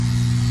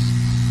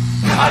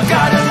I've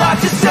got a lot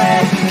to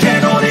say,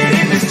 can't hold it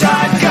in this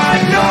time.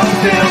 Got no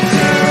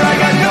filter, I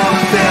got no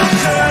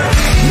filter.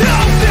 No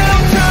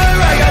filter,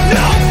 I got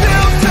no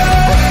filter.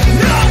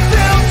 No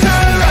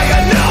filter, I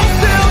got no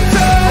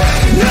filter.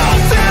 No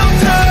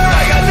filter,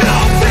 I got no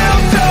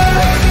filter.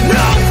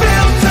 No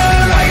filter,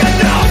 I got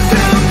no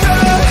filter.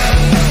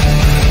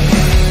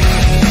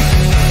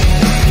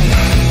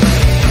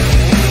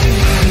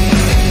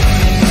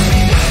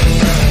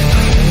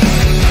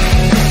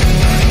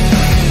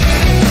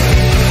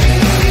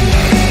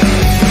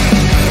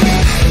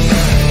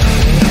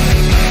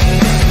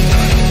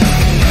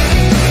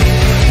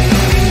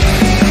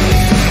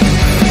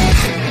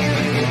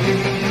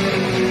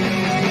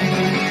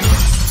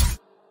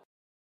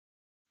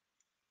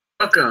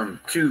 Welcome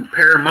to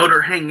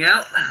Paramotor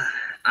Hangout.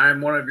 I'm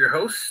one of your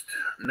hosts,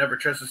 Never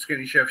Trust a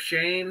Skinny Chef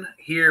Shane,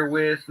 here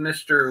with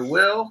Mr.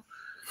 Will.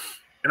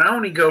 And I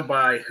only go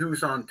by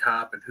who's on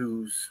top and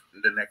who's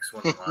the next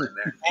one in line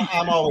there.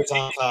 I'm always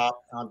on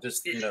top. I'm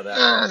just,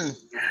 that.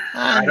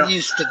 I'm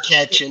used to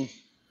catching.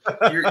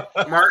 You're,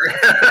 Mark.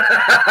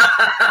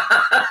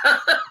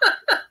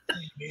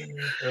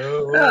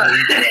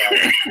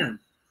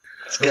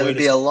 It's going to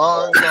be a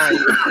long night.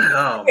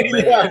 Oh,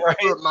 man. Yeah,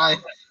 right.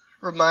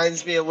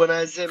 Reminds me of when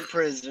I was in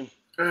prison.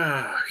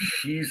 Oh,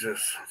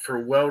 Jesus. For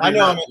welding. I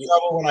know I'm in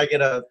trouble when I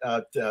get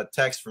a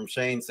text from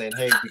Shane saying,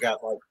 hey, you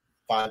got like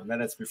 5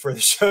 minutes before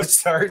the show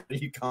starts. Are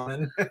you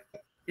coming?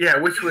 Yeah,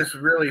 which was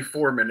really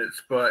 4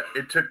 minutes, but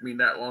it took me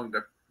that long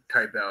to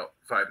type out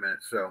 5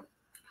 minutes. So,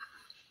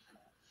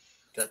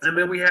 and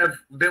then we have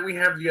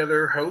the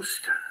other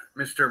host,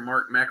 Mr.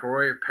 Mark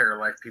McElroy of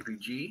Paralife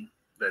PPG,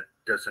 that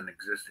doesn't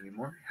exist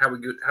anymore. How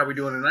we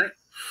doing tonight?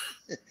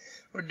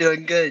 We're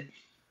doing good.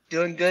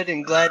 Doing good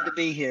and glad to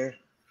be here.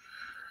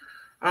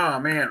 Oh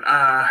man,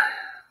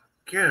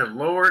 good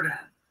Lord.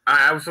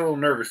 I was a little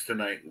nervous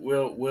tonight.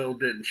 Will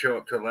didn't show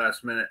up till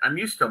last minute. I'm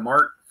used to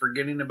Mark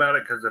forgetting about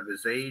it because of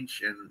his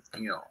age and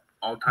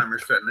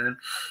Alzheimer's setting in.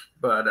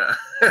 But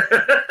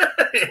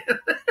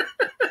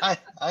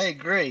I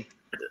agree.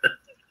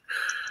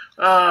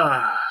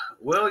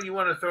 Will, you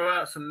want to throw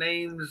out some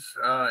names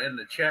in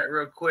the chat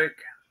real quick?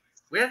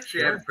 We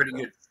actually have a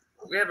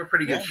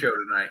pretty good show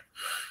tonight.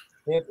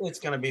 It's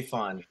going to be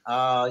fun.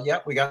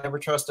 Yep, we got Never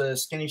Trust a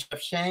Skinny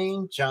Chef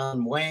Shane,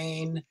 John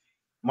Wayne,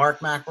 Mark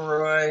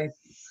McElroy,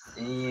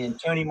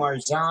 and Tony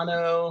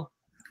Marzano,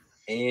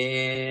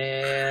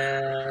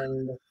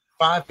 and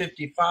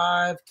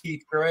 555,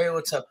 Keith Gray.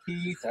 What's up,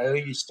 Keith? I owe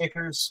you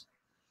stickers.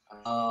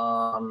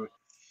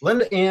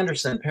 Linda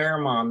Anderson,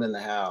 Paramount in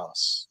the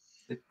house.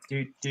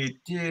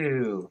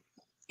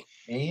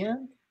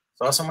 And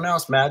saw someone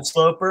else, Mad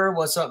Sloper.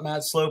 What's up,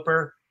 Mad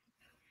Sloper?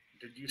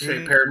 Did you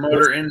say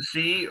Paramotor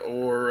NC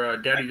or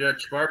Daddy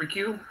Dutch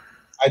Barbecue?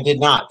 I did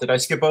not. Did I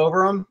skip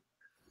over them?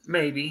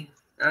 Maybe.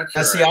 That's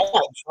now, all see, right. I got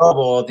in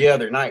trouble the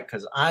other night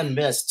because I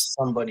missed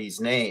somebody's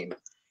name,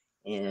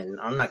 and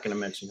I'm not going to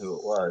mention who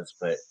it was,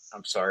 but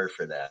I'm sorry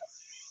for that.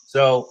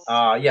 So,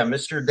 yeah,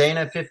 Mr.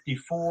 Dana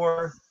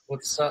 54.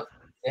 What's up,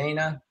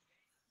 Dana?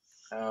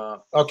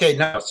 Okay,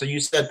 no. So you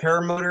said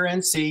Paramotor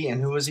NC,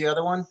 and who was the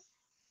other one?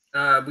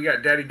 We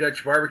got Daddy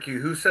Dutch Barbecue.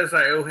 Who says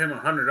I owe him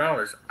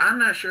 $100? I'm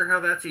not sure how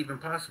that's even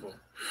possible.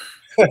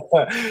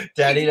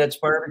 Daddy Dutch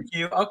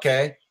Barbecue.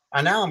 Okay.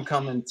 Now I'm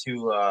coming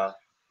to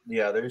the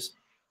others.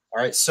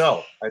 All right.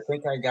 So I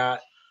think I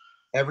got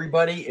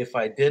everybody. If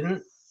I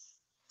didn't,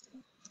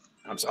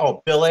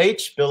 Bill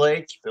H. Bill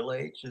H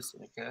is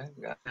okay.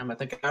 We got him. I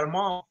think I got them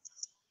all.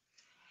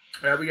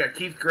 We got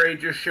Keith Gray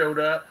just showed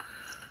up.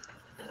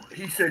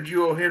 He said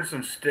you owe him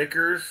some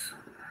stickers.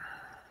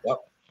 Yep.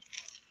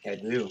 I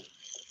do.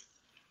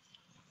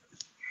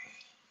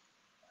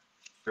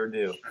 Sure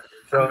do.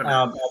 So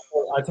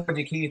I told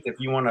you, Keith, if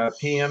you want to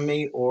PM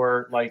me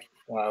or like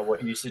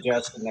what you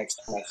suggested next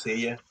time I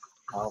see you,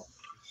 I'll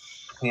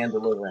hand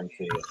deliver them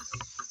to you.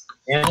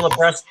 Angela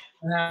Preston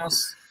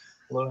house.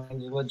 Hello,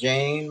 Angela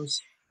James.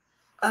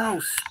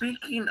 Oh,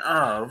 speaking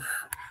of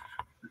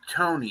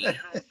Tony,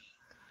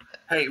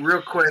 hey,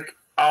 real quick,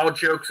 all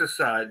jokes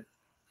aside,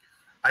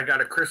 I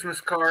got a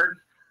Christmas card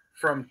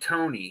from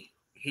Tony.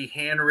 He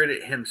handwrote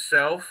it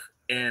himself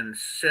and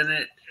sent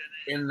it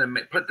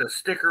put the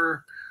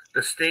sticker,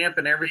 the stamp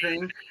and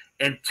everything.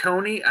 And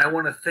Tony, I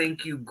want to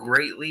thank you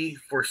greatly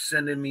for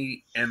sending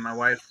me and my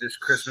wife this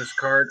Christmas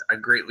card. I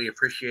greatly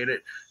appreciate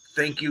it.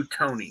 Thank you,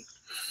 Tony.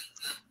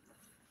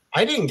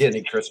 I didn't get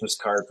any Christmas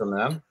card from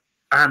them.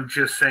 I'm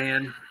just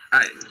saying.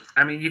 I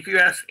mean, if you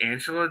ask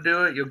Angela to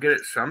do it, you'll get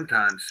it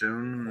sometime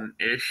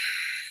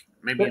soon-ish,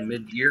 maybe in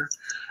mid-year.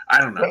 I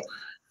don't know.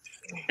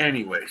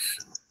 Anyways.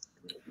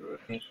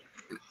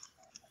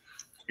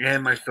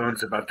 And my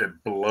phone's about to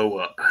blow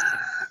up.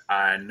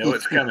 I know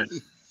it's coming.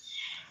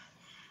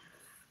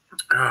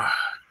 All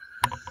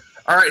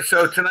right,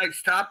 so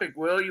tonight's topic,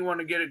 Will, you want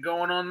to get it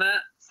going on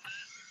that?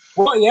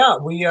 Well, yeah,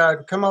 we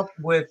come up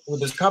with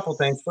a couple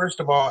things. First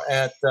of all,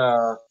 at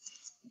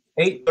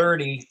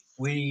 8:30,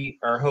 we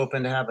are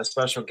hoping to have a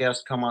special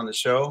guest come on the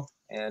show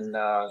and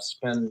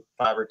spend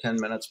 5 or 10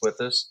 minutes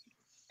with us.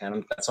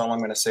 And that's all I'm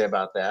going to say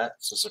about that.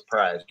 It's a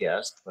surprise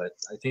guest, but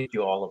I think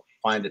you all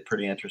find it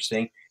pretty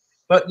interesting.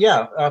 But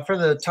yeah, for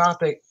the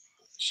topic,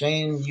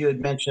 Shane, you had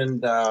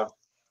mentioned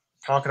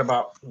talking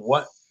about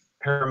what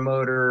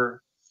paramotoring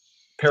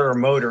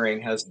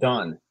has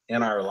done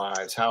in our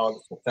lives, how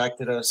it's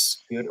affected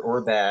us, good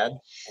or bad.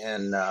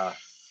 And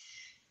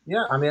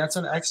yeah, I mean, that's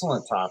an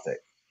excellent topic.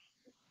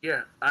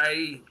 Yeah,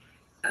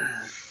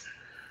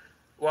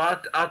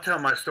 well, I'll tell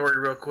my story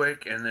real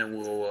quick, and then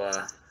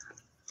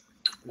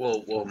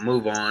we'll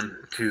move on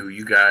to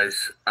you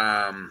guys.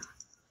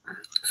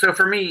 So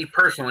for me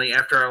personally,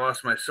 after I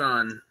lost my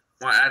son,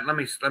 well, let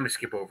me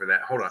skip over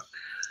that. Hold on.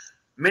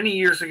 Many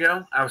years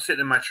ago, I was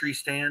sitting in my tree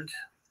stand,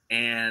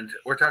 and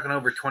we're talking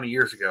over 20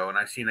 years ago, and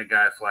I seen a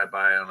guy fly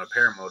by on a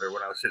paramotor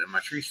when I was sitting in my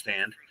tree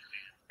stand,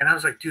 and I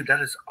was like, dude,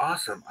 that is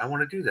awesome. I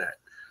want to do that.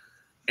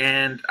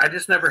 And I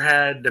just never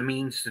had the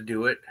means to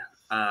do it.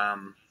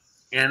 And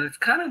it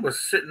kind of was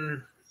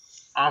sitting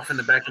off in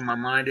the back of my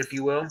mind, if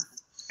you will.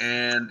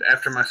 And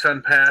after my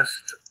son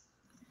passed,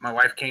 my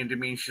wife came to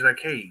me and she's like,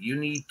 hey, you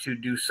need to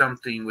do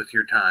something with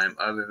your time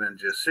other than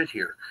just sit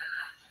here.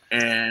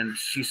 And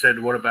she said,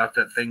 what about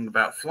that thing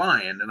about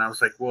flying? And I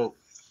was like, well,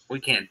 we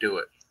can't do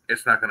it.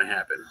 It's not going to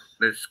happen.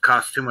 It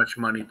costs too much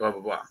money, blah,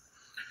 blah, blah.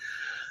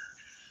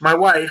 My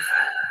wife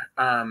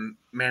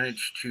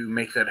managed to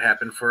make that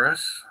happen for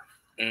us.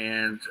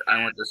 And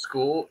I went to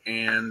school,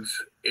 and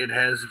it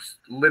has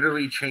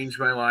literally changed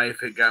my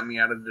life. It got me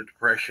out of the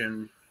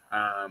depression.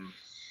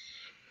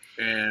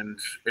 And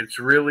it's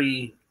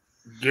really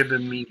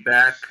given me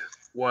back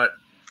what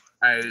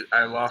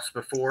I lost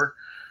before.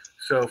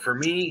 So for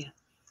me,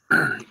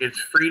 it's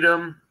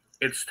freedom.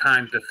 It's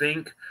time to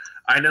think.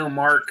 I know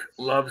Mark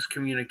loves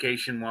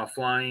communication while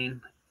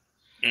flying,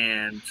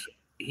 and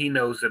he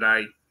knows that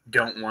I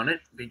don't want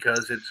it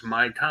because it's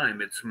my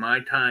time. It's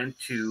my time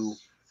to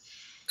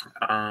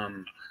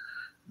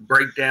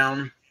break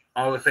down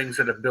all the things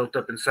that have built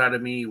up inside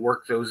of me,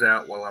 work those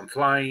out while I'm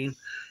flying,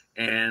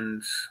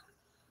 and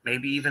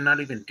maybe even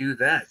not even do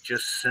that.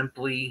 Just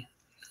simply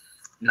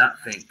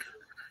not think.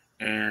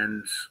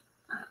 And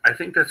I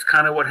think that's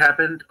kind of what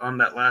happened on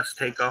that last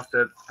takeoff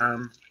that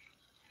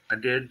I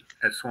did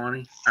at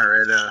Swanee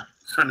or at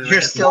Sunnyland.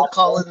 You're still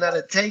calling that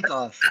a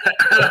takeoff?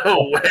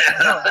 Oh, well.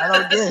 I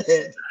don't get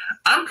it.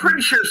 I'm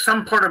pretty sure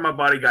some part of my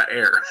body got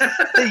air.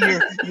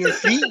 Your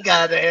feet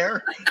got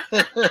air.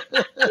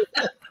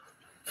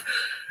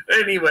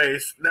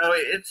 Anyways, no,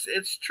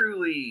 it's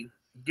truly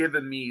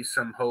given me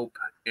some hope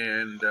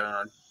and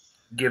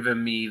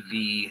given me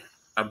the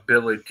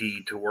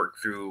ability to work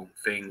through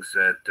things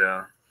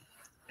that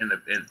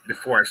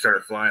before I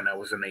started flying I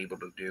wasn't able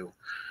to do.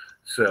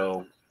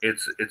 So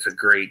it's a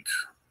great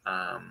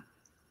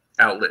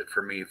outlet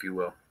for me, if you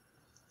will.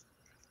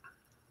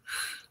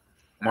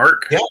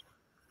 Mark, yeah.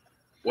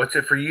 What's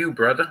it for you,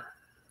 brother?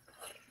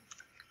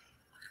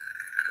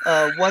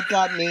 What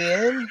got me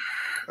in,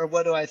 or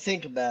what do I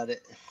think about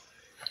it?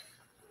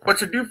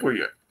 What's it do for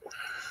you?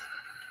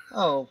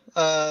 Oh,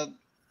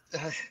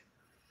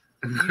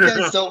 you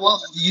guys don't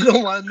want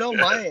to know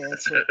my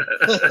answer.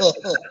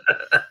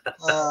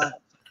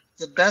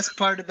 The best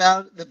part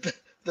about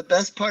the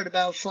best part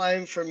about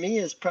flying for me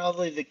is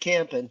probably the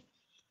camping.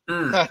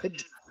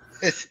 It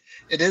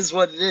is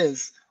what it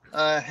is.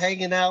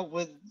 Hanging out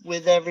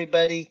with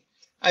everybody.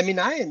 I mean,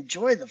 I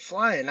enjoy the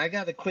flying. I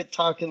got to quit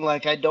talking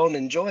like I don't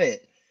enjoy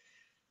it.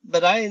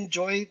 But I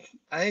enjoy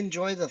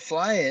the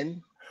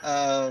flying.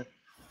 I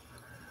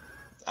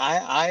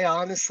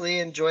honestly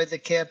enjoy the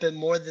camping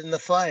more than the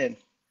flying.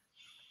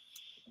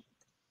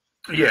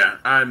 Yeah,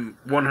 I'm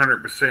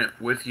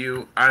 100% with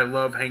you. I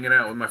love hanging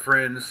out with my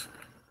friends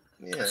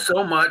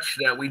so much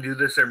that we do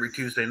this every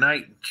Tuesday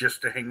night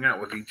just to hang out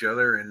with each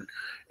other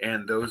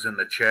and those in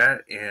the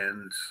chat.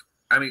 And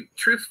I mean,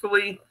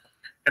 truthfully,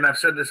 and I've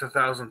said this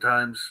 1,000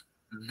 times,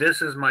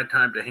 this is my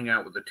time to hang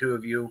out with the two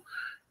of you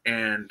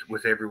and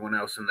with everyone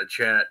else in the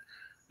chat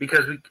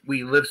because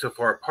we live so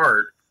far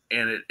apart,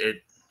 and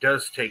it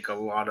does take a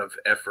lot of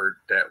effort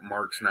that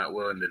Mark's not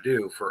willing to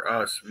do for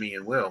us, me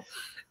and Will,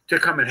 to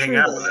come and hang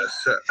out with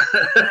us. So.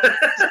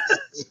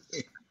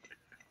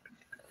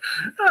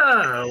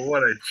 Oh,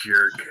 what a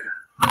jerk.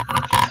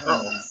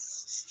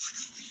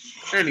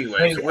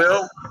 Anyways, Hey,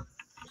 Will?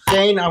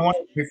 Shane,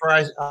 before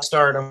I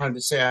start, I wanted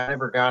to say I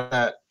never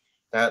got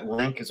that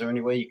link. Is there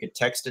any way you could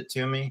text it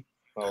to me?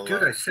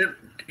 Dude,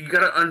 you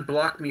gotta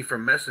unblock me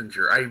from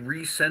Messenger. I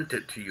resent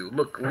it to you.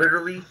 Look,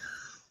 literally.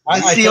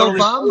 It's the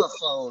Obama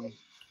phone.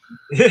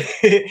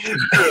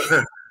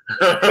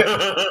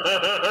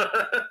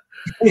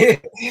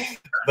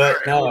 But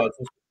right, no, it's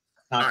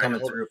not coming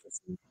right, through.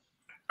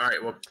 All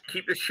right, well,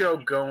 keep the show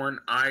going.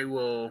 I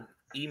will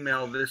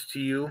email this to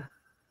you.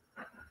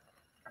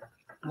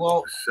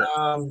 Well,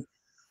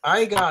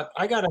 I got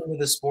into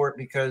the sport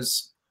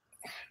because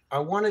I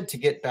wanted to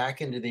get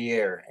back into the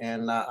air,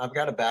 and I've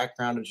got a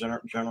background in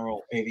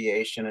general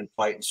aviation and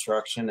flight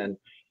instruction. And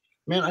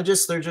man,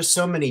 there's just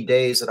so many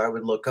days that I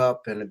would look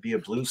up and it'd be a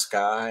blue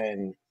sky,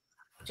 and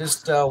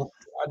just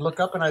I'd look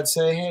up and I'd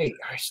say, "Hey,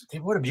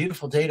 what a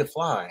beautiful day to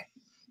fly!"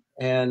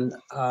 And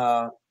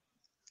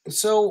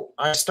So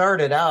I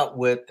started out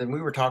with, and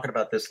we were talking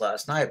about this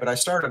last night, but I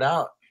started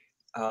out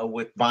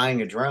with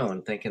buying a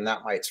drone, thinking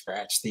that might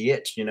scratch the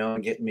itch,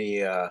 and get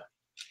me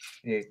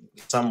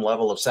some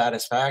level of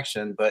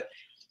satisfaction. But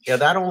yeah,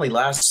 that only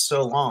lasts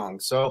so long.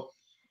 So,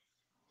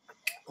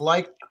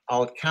 like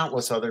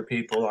countless other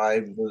people,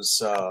 I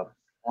was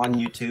on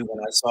YouTube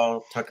and I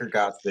saw Tucker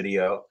Gott's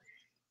video,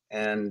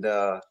 and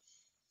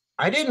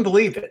I didn't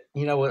believe it.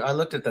 I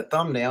looked at the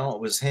thumbnail;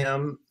 it was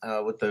him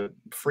with the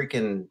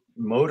freaking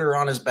motor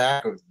on his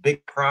back, a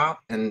big prop,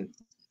 and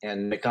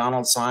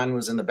McDonald's sign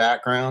was in the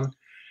background.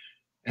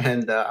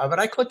 And but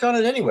I clicked on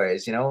it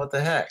anyways. What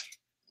the heck?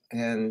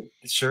 And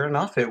sure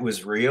enough, it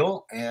was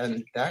real,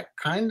 and that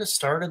kind of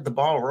started the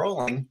ball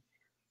rolling.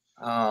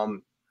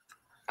 I'm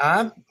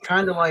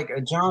kind of like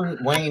John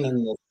Wayne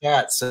in the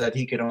chat said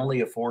he could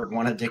only afford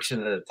one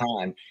addiction at a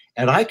time,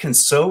 and I can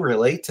so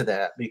relate to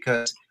that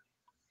because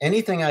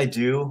anything I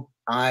do,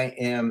 I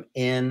am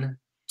in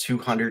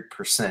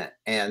 200%,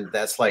 and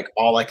that's like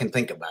all I can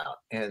think about.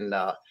 And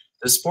the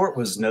sport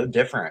was no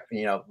different.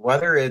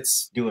 Whether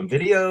it's doing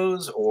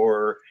videos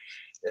or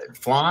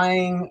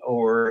flying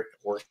or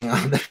working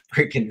on the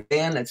freaking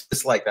van, it's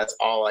just like that's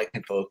all I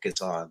can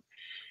focus on.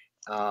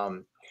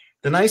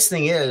 The nice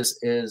thing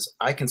is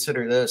I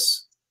consider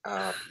this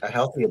a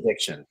healthy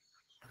addiction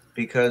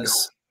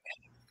because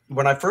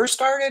when I first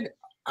started,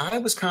 I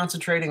was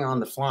concentrating on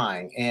the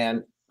flying,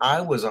 and I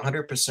was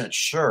 100%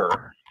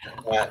 sure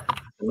that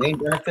the main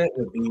benefit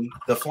would be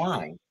the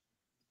flying.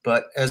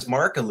 But as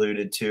Mark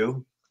alluded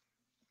to,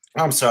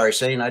 I'm sorry,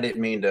 Shane, I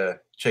didn't mean to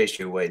chase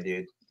you away,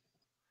 dude.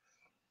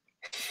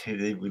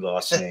 We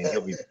lost Shane.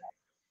 He'll be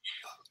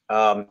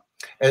back.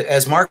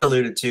 As Mark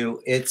alluded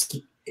to, it's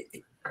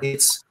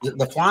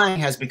the flying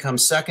has become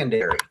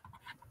secondary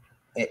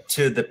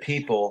to the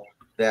people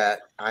that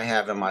I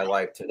have in my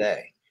life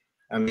today.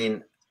 I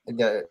mean,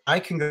 I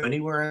can go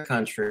anywhere in the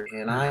country,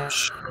 and I'm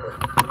sure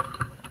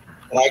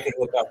that I could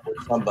hook up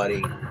with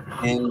somebody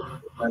in the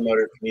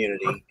Paramotor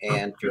community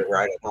and feel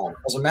right at home.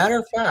 As a matter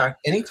of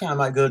fact,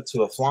 anytime I go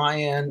to a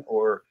fly-in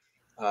or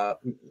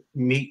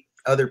meet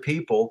other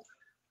people,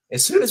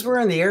 as soon as we're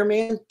in the air,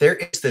 man, there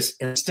is this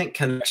instant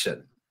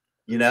connection.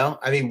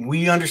 I mean,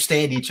 we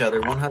understand each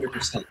other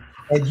 100%,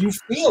 and you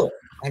feel it.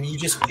 I mean, you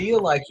just feel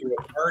like you're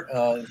a part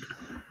of,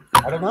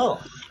 I don't know,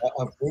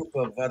 a group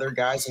of other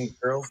guys and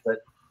girls that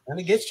kind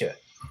of get you.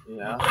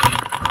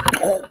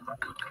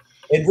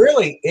 It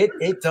really,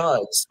 it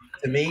does.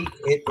 To me,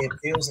 it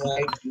feels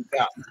like you've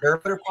got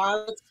paramotor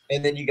pilots,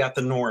 and then you got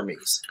the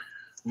normies.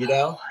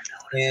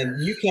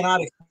 And you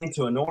cannot explain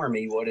to a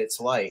normie what it's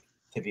like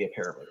to be a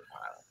paramotor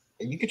pilot.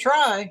 You could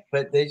try,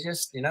 but they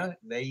just,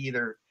 they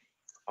either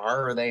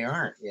are or they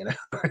aren't,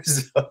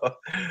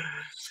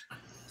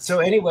 so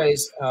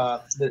anyways,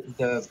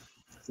 the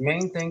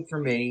main thing for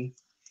me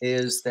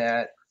is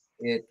that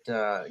it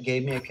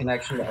gave me a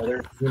connection to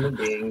other human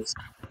beings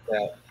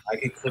that I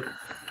could click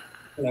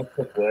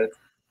with,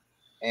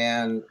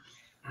 and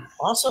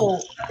also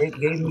it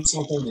gave me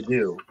something to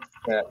do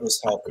that was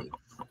healthy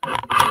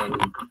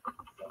and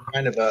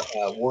kind of a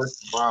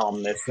worthwhile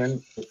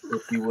mission,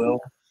 if you will.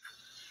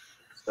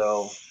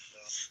 So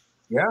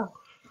yeah,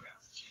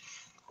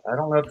 I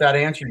don't know if that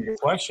answered your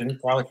question.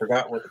 Probably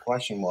forgot what the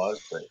question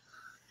was, but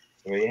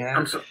there you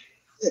have it.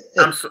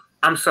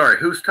 I'm sorry.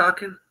 Who's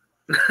talking?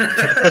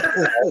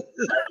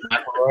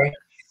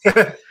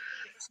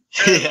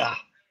 Yeah.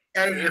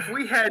 Hey, if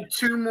we had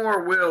 2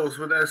 more Wills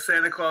with a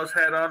Santa Claus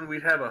hat on,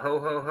 we'd have a ho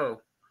ho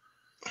ho.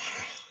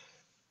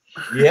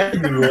 Yeah,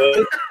 you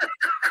would.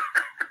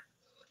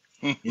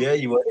 Yeah,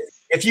 you would.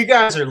 If you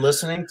guys are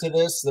listening to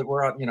this, that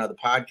we're on, the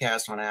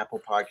podcast on Apple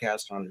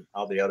Podcast, on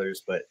all the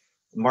others, but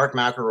Mark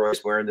McElroy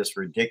is wearing this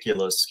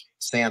ridiculous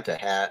Santa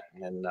hat,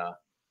 and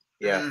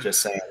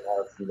just saying,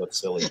 you look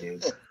silly,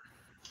 dude.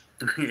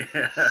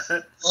 Yeah.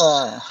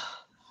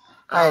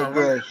 I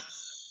agree.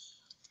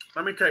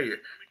 Let me tell you,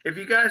 if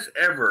you guys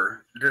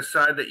ever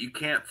decide that you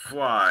can't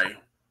fly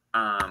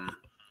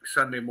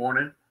Sunday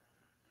morning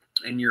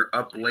and you're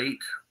up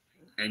late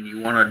and you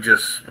want to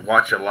just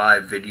watch a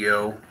live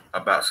video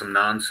about some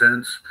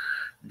nonsense,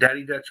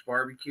 Daddy Dutch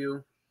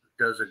Barbecue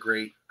does a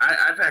great.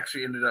 I've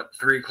actually ended up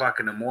 3 o'clock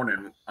in the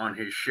morning on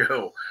his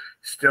show.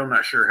 Still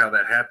not sure how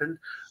that happened,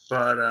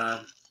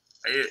 but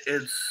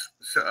it's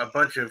a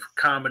bunch of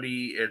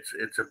comedy.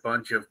 It's a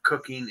bunch of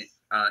cooking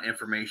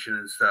information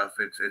and stuff.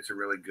 It's a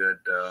really good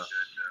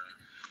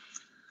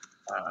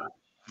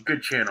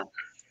good channel.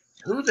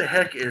 Who the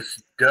heck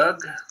is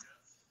Doug?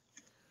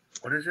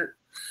 What is it?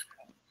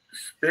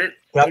 Spit.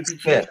 I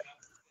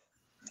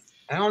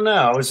don't know.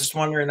 I was just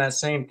wondering that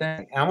same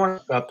thing. I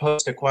want to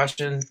post a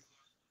question.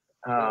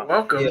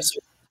 Welcome. Yes.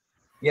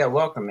 Yeah,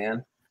 welcome,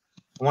 man.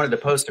 I wanted to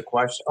post a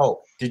question.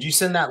 Oh, did you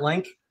send that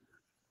link?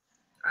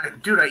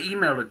 Dude, I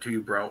emailed it to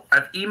you, bro.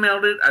 I've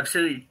emailed it. I've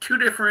sent it 2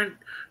 different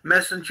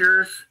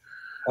messengers.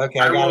 Okay,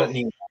 I got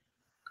it.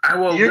 I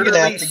will. You're gonna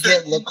have to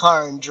get in the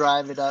car and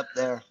drive it up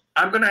there.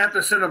 I'm gonna have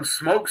to send them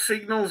smoke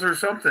signals or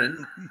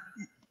something.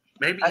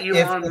 Maybe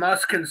Elon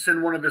Musk can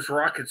send one of his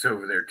rockets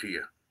over there to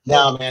you.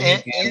 No,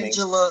 man.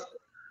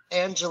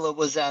 Angela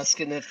was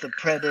asking if the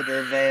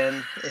Predator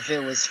van, if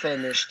it was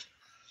finished.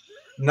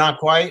 Not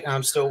quite.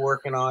 I'm still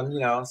working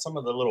on, some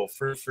of the little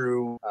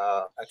frou-frou,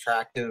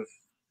 attractive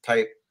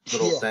type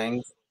little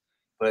things.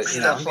 But,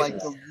 Stuff like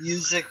the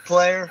music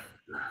player.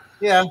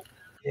 Yeah.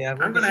 Yeah.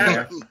 I'm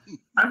gonna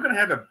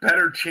have a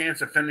better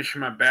chance of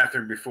finishing my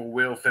bathroom before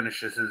Will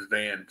finishes his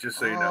van. Just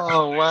so you know.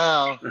 Oh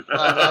wow,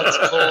 that's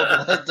cold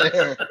right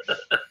there.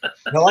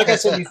 No, like I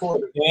said before,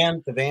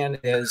 the van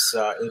is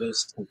it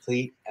is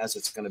complete as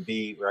it's going to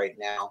be right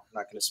now. I'm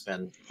not going to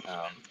spend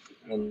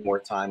any more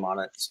time on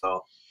it.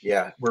 So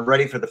yeah, we're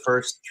ready for the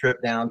first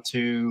trip down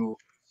to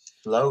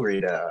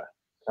Florida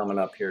coming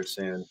up here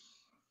soon.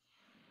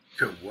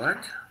 To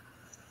what?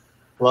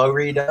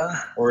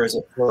 Florida, or is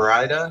it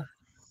Florida?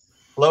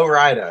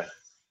 Florida.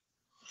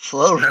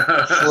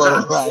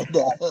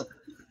 Florida.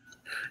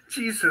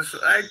 Jesus,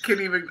 I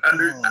can't even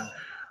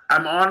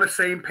I'm on the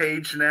same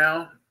page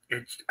now.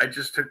 I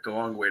just took the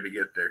long way to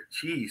get there.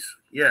 Jeez,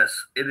 yes,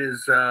 it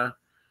is.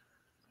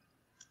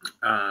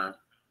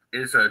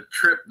 Is a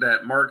trip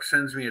that Mark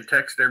sends me a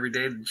text every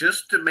day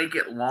just to make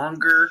it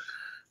longer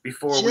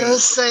before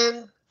just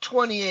saying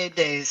 28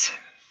 days.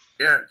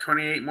 Yeah,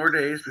 28 more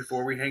days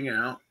before we hang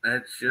out.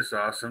 That's just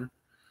awesome.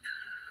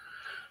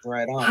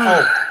 Right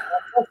on.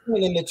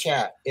 In the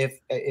chat, if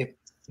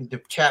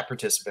the chat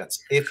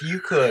participants, if you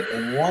could,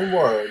 in one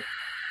word,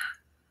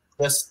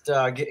 just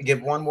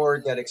give one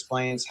word that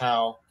explains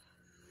how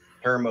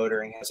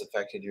paramotoring has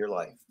affected your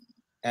life,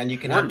 and you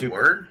can one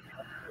word.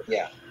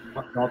 Yeah,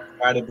 don't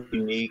try to be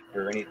unique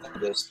or anything.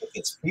 Just if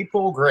it's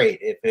people, great.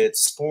 If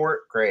it's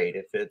sport, great.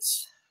 If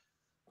it's,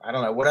 I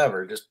don't know,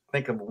 whatever. Just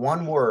think of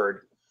one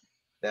word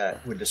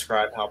that would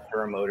describe how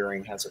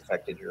paramotoring has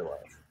affected your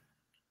life.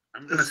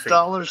 I'm gonna say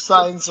dollar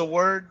signs a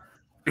word.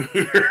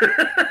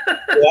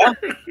 Yeah.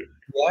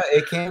 Yeah,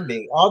 it can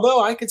be.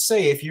 Although I could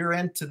say if you're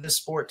into this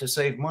sport to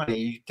save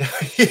money,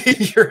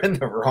 you're in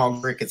the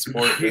wrong freaking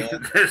sport, man.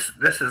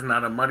 This is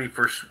not a money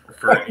for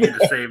you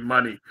to save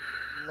money.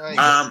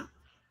 Nice.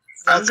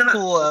 That's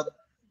cool.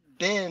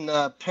 Ben,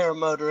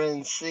 Paramotor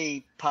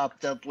NC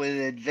popped up with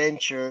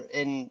Adventure,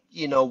 and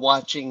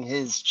watching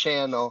his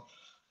channel.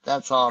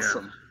 That's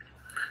awesome. Yeah.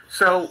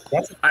 So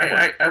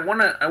I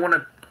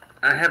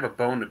have a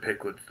bone to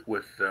pick with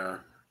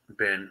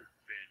Ben,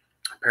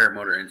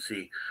 Paramotor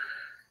NC.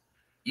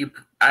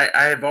 I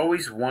have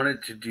always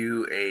wanted to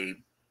do a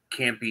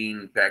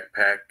camping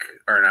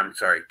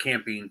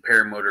camping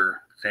paramotor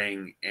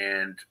thing,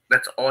 and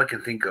that's all I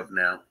can think of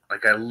now.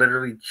 Like, I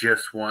literally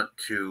just want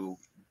to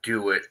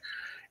do it.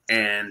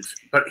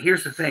 But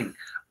here's the thing.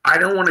 I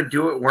don't want to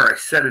do it where I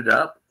set it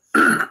up.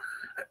 I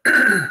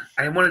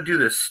want to do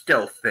the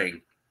stealth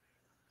thing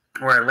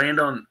where I land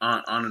on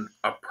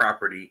a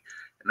property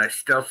and I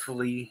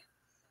stealthily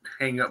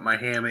hang up my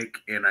hammock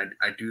and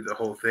I do the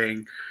whole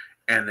thing,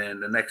 and then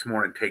the next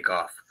morning take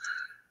off.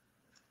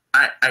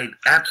 I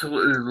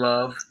absolutely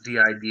love the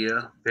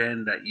idea,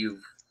 Ben, that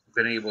you've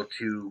been able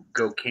to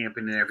go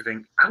camping and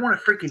everything. I want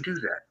to freaking do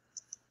that.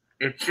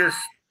 It's just,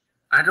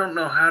 I don't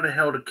know how the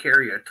hell to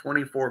carry a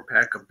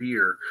 24-pack of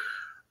beer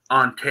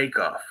on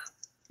takeoff.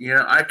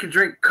 I can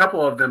drink a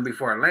couple of them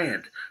before I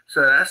land.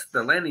 So that's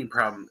the landing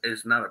problem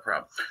is not a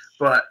problem.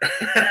 But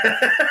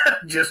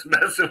just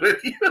messing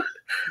with you.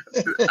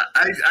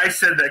 I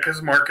said that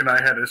because Mark and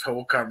I had this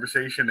whole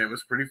conversation. It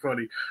was pretty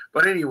funny.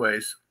 But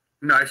anyways,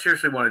 no, I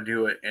seriously want to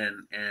do it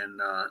and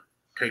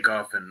take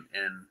off and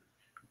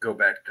go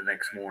back the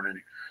next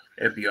morning.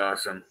 It'd be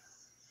awesome.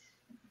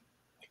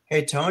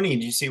 Hey, Tony,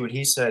 did you see what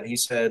he said? He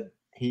said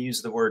he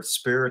used the word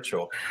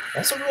spiritual.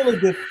 That's a really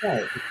good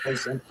point,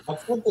 because I've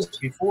said this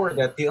before,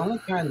 that the only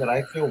time that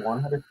I feel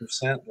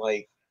 100%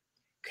 like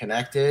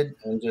connected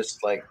and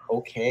just like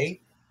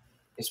okay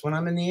is when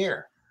I'm in the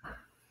air.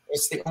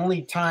 It's the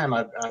only time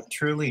I've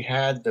truly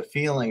had the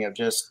feeling of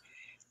just,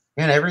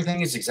 man, everything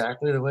is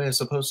exactly the way it's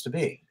supposed to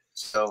be.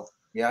 So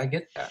yeah, I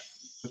get that.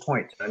 Good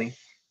point, Tony.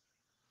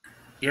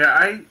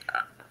 Yeah,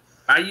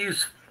 I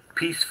use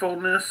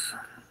peacefulness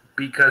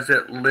because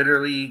it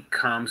literally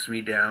calms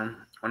me down.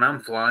 When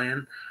I'm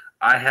flying,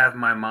 I have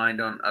my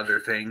mind on other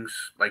things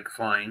like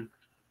flying.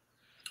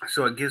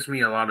 So it gives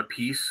me a lot of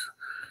peace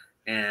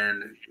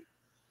and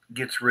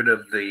gets rid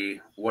of the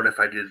what if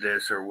I did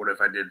this or what if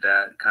I did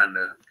that kind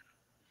of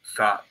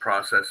thought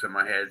process in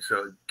my head.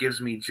 So it gives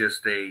me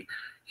just a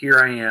here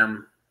I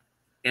am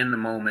in the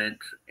moment,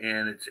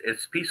 and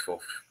it's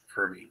peaceful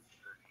for me.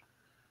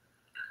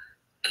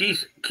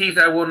 Keith,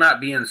 I will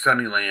not be in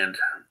Sunnyland.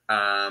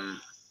 That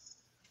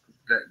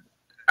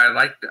I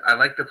like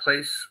the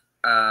place.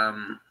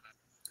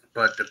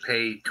 But to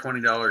pay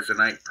 $20 a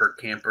night per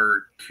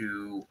camper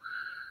to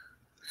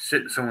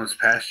sit in someone's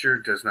pasture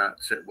does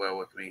not sit well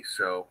with me.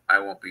 So I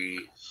won't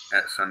be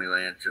at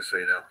Sunnyland, just so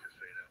you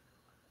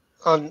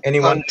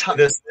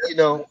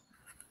know.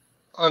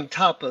 On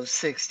top of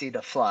 60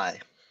 to fly.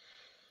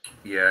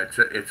 Yeah,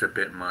 it's a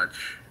bit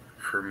much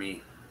for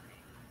me.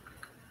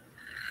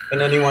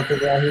 Can anyone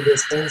figure out who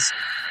this is?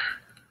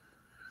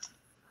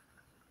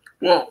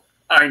 Well,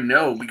 I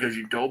know because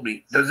you told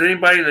me. Does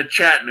anybody in the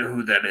chat know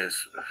who that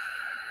is?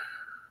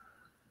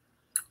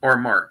 Or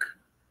Mark?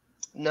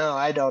 No,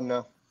 I don't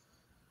know.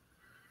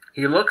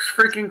 He looks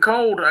freaking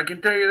cold. I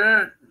can tell you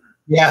that.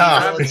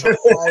 Yeah. It's a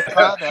fly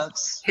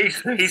products.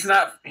 He's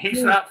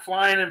not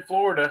flying in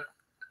Florida.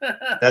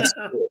 That's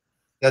true.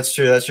 That's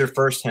true. That's your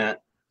first hint.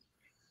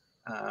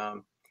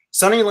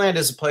 Sunnyland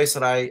is a place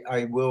that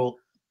I will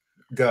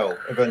go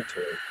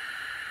eventually.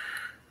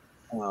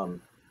 We'll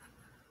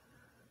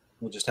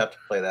just have to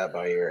play that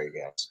by ear, I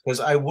guess. Because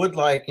I would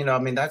like, I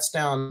mean, that's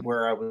down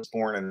where I was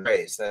born and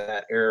raised,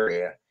 that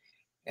area.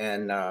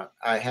 And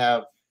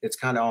it's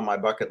kind of on my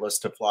bucket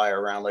list to fly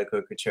around Lake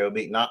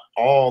Okeechobee, not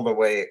all the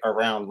way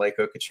around Lake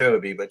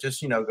Okeechobee, but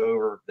just, go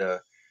over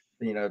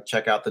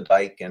check out the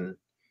dike, and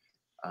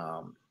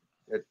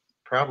it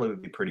probably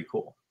would be pretty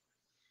cool.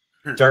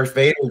 Darth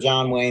Vader,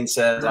 John Wayne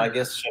says, I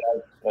guess, should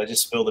I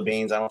just spill the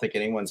beans? I don't think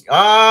anyone's.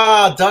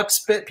 Duck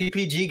Spit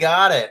PPG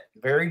got it.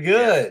 Very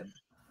good. Yeah.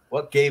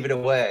 What gave it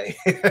away?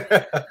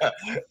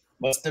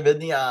 Must have been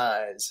the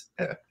eyes.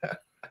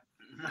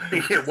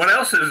 Yeah, what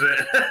else is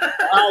it?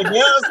 I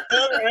guess.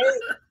 Right?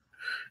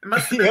 It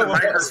must have been a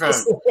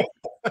microphone.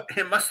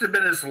 It must have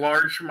been his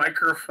large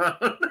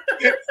microphone.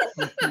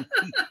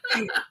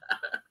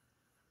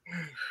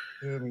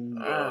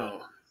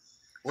 Oh.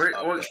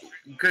 Well,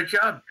 good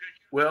job.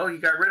 Well, you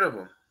got rid of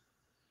him.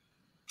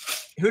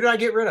 Who did I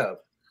get rid of?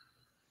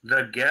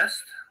 The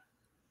guest.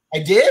 I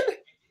did?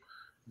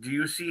 Do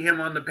you see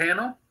him on the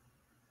panel?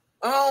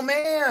 Oh,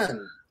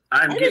 man.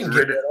 I'm getting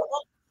rid of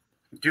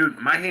him. Dude,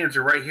 my hands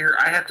are right here.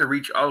 I have to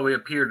reach all the way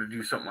up here to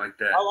do something like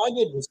that. All I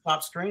did was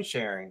stop screen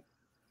sharing.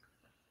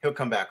 He'll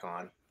come back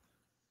on.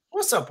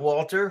 What's up,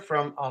 Walter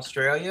from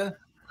Australia?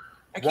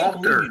 I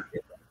can't believe you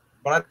did that.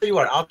 But I'll tell you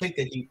what, I'll take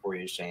the heat for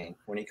you, Shane,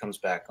 when he comes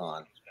back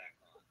on.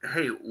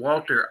 Hey,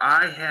 Walter,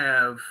 I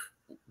have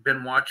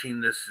been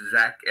watching this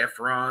Zac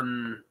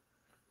Efron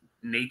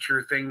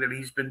nature thing that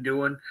he's been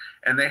doing,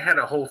 and they had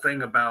a whole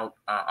thing about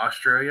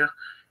Australia.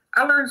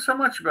 I learned so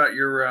much about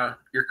your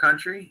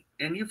country,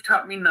 and you've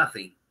taught me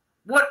nothing.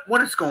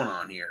 What is going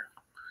on here?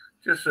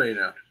 Just so you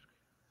know.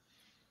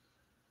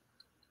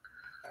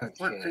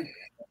 Okay.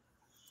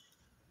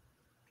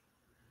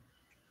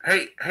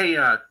 Hey,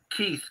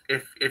 Keith,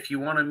 if you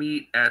want to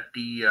meet at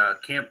the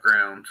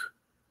campground,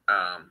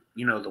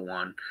 the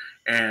one,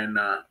 and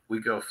we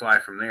go fly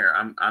from there,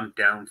 I'm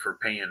down for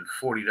paying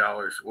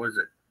 $40. What is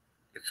it?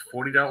 It's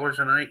 $40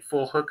 a night,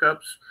 full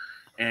hookups,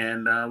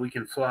 and we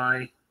can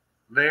fly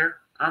there.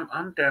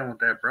 I'm down with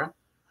that, bro.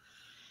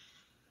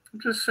 I'm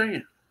just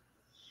saying.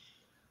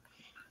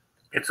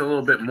 It's a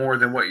little bit more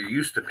than what you're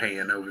used to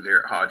paying over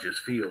there at Hodges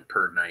Field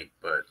per night,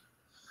 but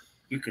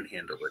you can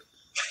handle it.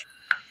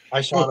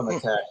 I shot him a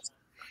text.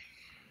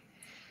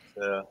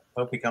 So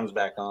hope he comes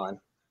back on.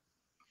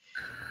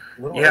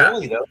 A little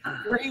early, though.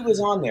 Where he was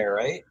on there,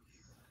 right?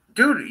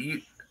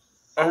 Dude,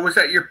 was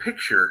that your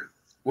picture?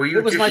 Were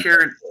you just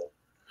sharing? Picture.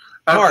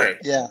 Okay. Mark,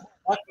 yeah.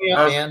 Lock me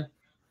up, man.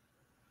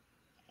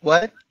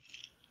 What?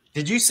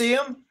 Did you see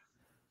him?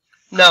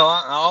 No,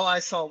 all I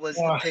saw was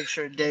the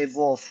picture of Dave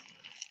Wolf.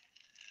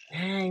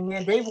 Dang,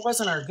 man, Dave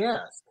wasn't our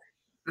guest.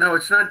 No,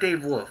 it's not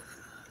Dave Wolf.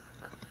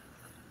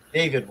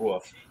 David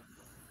Wolf.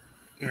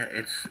 Yeah,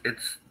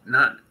 it's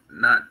not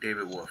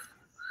David Wolf.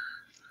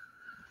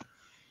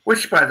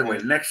 Which, by the way,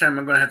 next time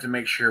I'm going to have to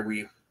make sure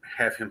we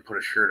have him put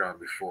a shirt on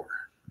before.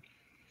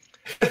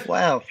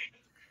 Wow.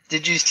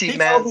 Did you see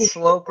Matt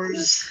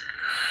Sloper's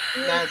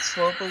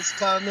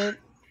comment?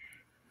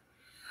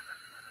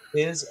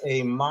 Is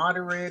a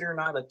moderator,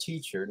 not a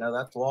teacher. No,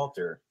 that's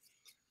Walter.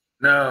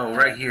 No,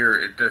 right here.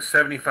 It does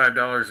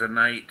 $75 a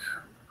night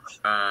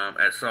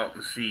at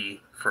Salton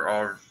Sea for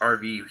all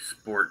RV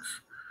sports.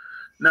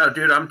 No,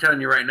 dude, I'm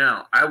telling you right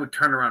now, I would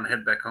turn around and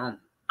head back home.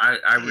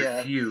 I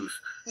refuse.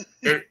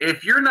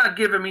 if you're not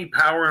giving me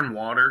power and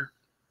water,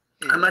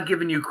 I'm not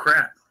giving you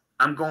crap.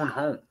 I'm going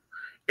home.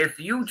 If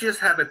you just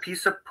have a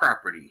piece of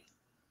property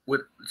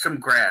with some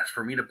grass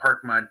for me to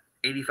park my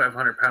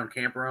 8,500-pound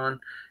camper on,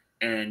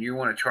 and you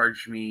want to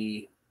charge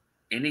me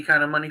any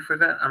kind of money for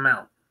that, I'm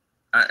out.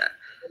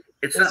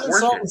 It's not worth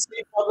Salton it.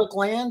 Sea public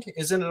land?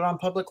 Isn't it on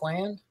public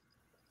land?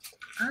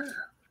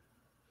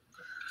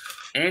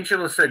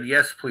 Angela said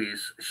yes,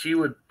 please. She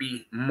would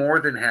be more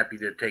than happy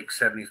to take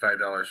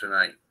 $75 a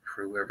night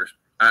for whoever's.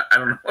 I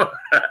don't know.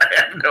 I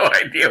have no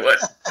idea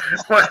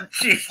what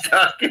she's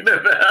talking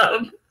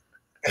about.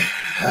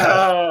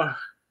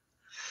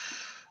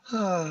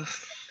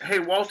 Hey,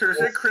 Walter, is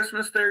it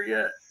Christmas there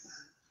yet?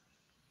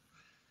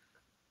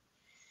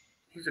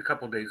 He's a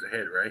couple days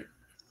ahead, right?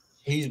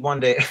 He's one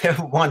day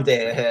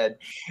ahead.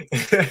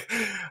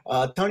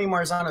 Tony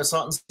Marzano,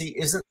 Salton Sea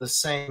isn't the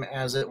same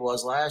as it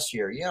was last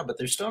year. Yeah, but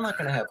they're still not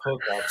going to have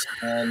hookups.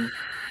 And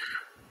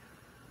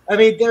I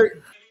mean,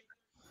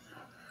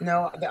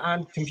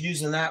 I'm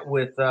confusing that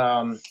with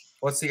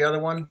what's the other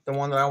one? The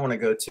one that I want to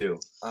go to.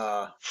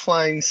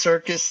 Flying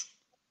Circus.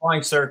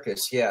 Flying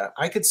Circus, yeah.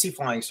 I could see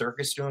Flying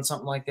Circus doing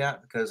something like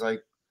that because I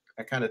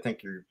kind of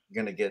think you're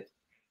going to get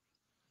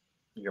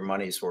your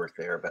money's worth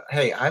there. But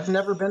hey, I've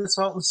never been to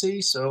Salton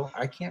Sea, so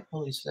I can't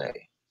really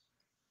say.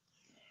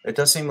 It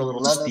does seem a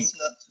little steep.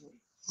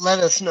 Let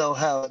us know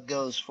how it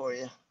goes for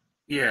you.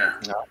 Yeah.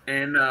 No.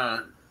 And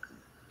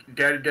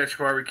Daddy Dutch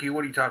Barbecue,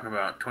 what are you talking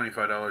about?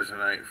 $25 a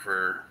night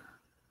for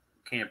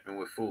camping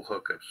with full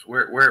hookups.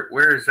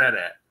 Where is that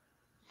at?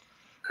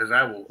 Because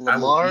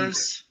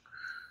Lamar's.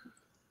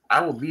 I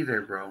will be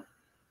there, bro.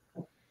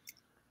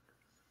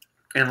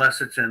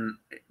 Unless it's in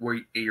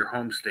your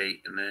home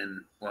state, and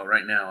then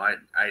right now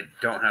I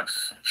don't have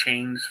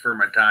chains for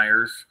my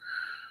tires,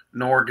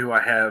 nor do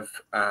I have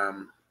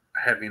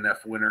heavy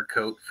enough winter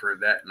coat for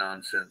that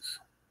nonsense.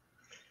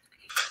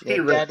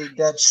 Yeah, Daddy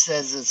Dutch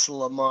says it's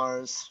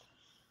Lamar's.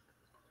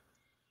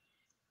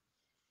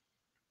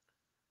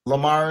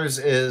 Lamar's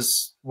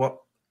is what?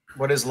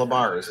 What is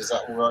Lamar's? Is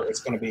that where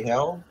it's going to be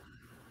held?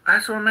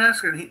 That's what I'm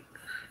asking.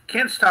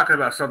 Kent's talking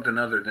about something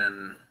other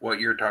than what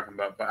you're talking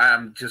about, but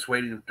I'm just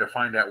waiting to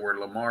find out where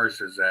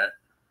Lamar's is at.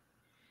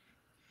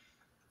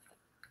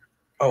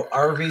 Oh,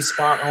 RV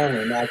spot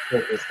only, not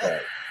focus day.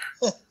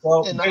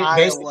 Well, in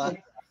Iowa.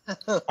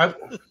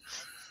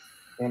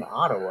 In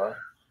Ottawa.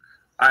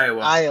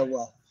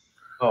 Iowa.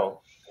 Oh.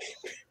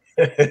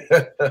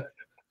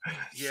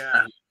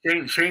 Yeah.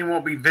 Shane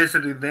won't be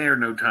visiting there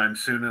no time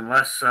soon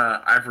unless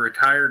I've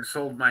retired,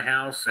 sold my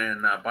house,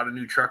 and bought a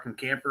new truck and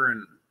camper,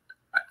 and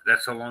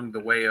that's along the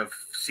way of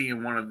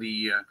seeing one of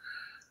the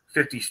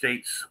 50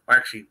 states,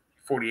 actually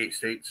 48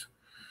 states,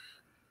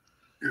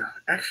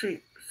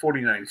 actually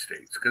 49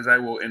 states, because I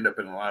will end up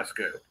in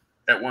Alaska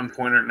at one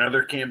point or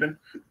another camping.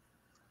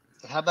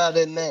 How about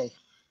in May?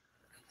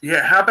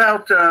 Yeah, how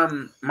about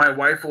my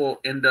wife will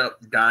end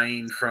up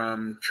dying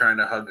from trying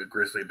to hug a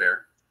grizzly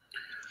bear?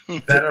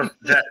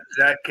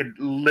 That could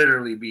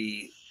literally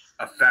be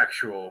a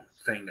factual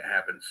thing that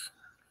happens.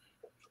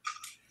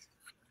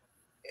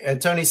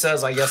 And Tony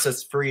says, I guess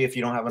it's free if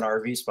you don't have an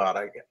RV spot.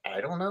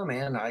 I don't know,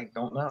 man. I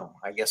don't know.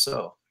 I guess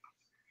so.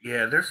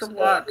 Yeah, there's a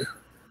lot.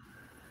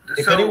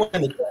 If anyone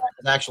in the chat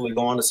is actually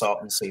going to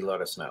Salton Sea,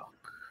 let us know.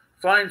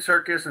 Flying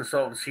Circus and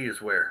Salton Sea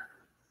is where?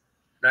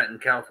 That in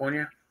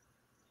California?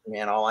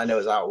 Man, all I know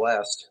is out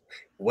west.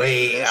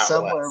 Way out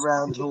somewhere west.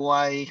 Around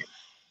Hawaii.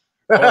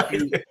 Well,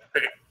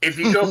 if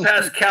you go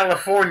past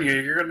California,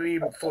 you're going to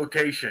need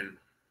flotation.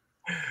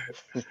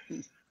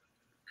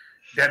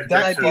 That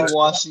might be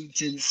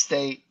Washington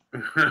State.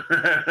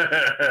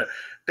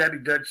 Daddy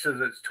Dutch says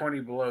it's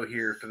 20 below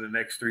here for the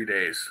next 3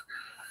 days.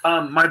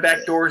 My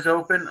back door is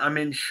open. I'm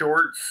in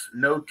shorts,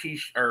 no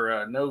t-shirt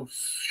or no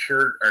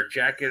shirt or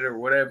jacket or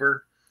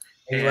whatever.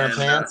 Are you wearing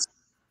pants?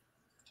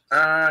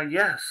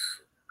 Yes,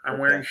 I'm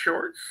wearing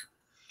shorts.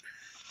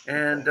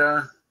 And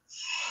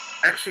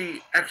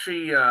actually,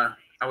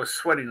 I was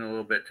sweating a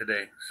little bit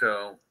today,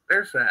 so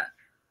there's that.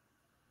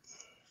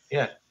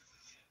 Yeah.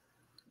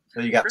 So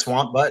you got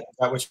swamp butt? Is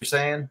that what you're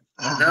saying?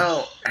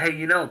 No.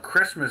 Hey,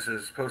 Christmas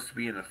is supposed to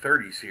be in the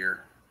 30s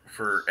here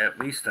for at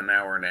least an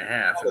hour and a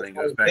half, and then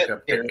goes back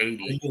up to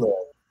 80.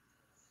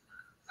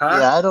 Huh?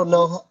 Yeah, I don't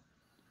know.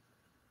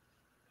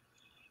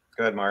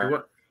 Go ahead, Mark.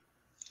 What?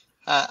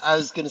 I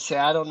was going to say,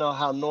 I don't know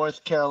how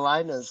North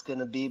Carolina is going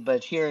to be,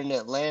 but here in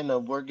Atlanta,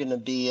 we're going to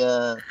be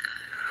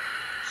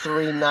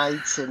 3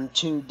 nights and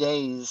 2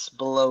 days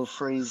below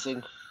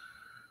freezing.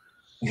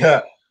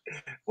 Yeah.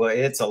 Well,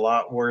 it's a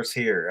lot worse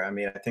here. I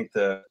mean, I think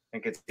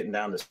it's getting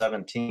down to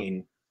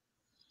 17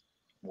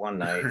 one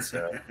night.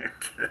 So,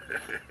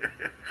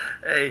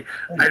 hey,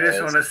 I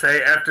just want to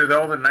say, after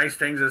all the nice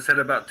things I said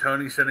about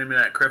Tony sending me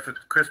that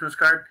Christmas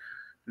card,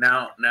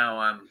 now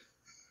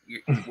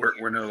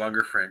we're no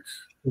longer friends.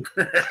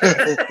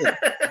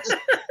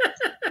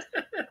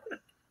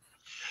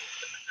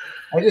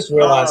 I just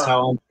realized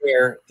how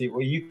unfair.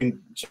 Well, you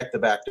can check the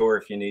back door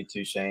if you need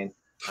to, Shane.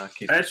 I'll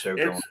keep the show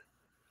going.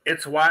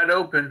 It's wide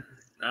open.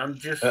 I'm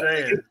just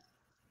saying.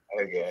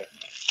 Okay.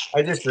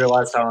 I just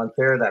realized how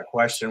unfair that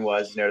question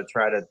was, to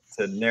try to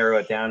narrow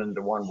it down into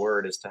one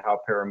word as to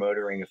how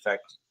paramotoring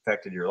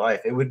affected your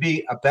life. It would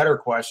be a better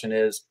question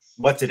is,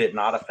 what did it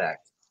not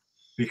affect?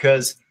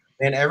 Because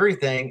then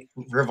everything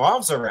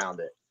revolves around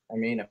it. I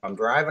mean, if I'm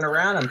driving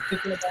around, I'm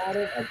thinking about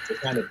it. The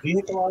kind of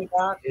vehicle I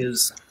got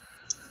is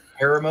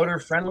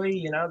paramotor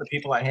friendly. The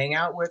people I hang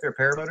out with are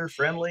paramotor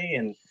friendly,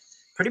 and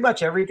pretty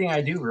much everything I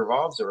do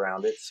revolves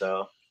around it.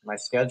 So my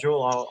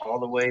schedule all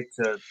the way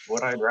to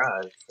what I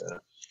drive. So.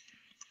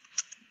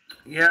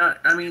 Yeah,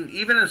 I mean,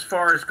 even as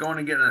far as going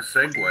and getting a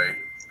Segway,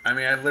 I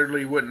mean, I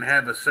literally wouldn't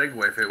have a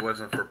Segway if it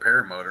wasn't for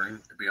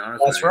paramotoring, to be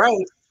honest with you. That's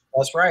right.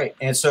 That's right.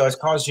 And so it's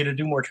caused you to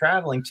do more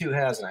traveling too,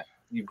 hasn't it?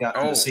 You've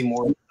gotten to see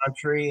more of the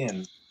country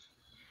and.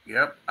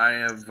 Yep, I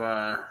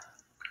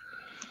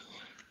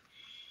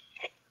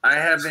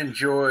have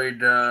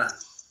enjoyed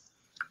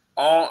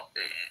all.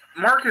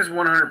 Mark is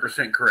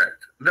 100%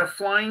 correct. The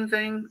flying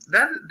thing,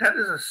 that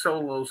is a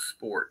solo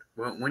sport.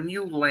 But when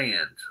you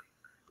land,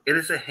 it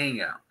is a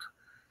hangout.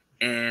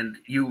 And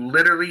you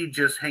literally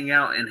just hang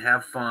out and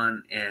have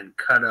fun and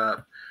cut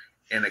up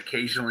and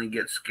occasionally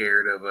get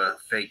scared of a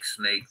fake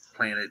snake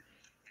planted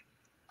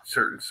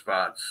certain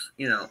spots.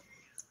 It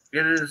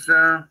is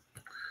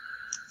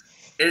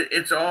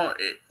it's all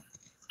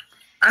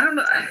I don't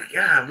know.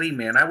 Golly,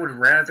 man, I would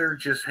rather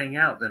just hang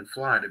out than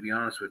fly, to be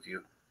honest with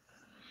you.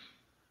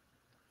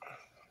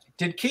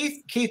 Did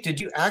Keith, did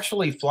you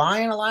actually fly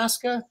in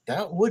Alaska?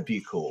 That would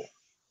be cool.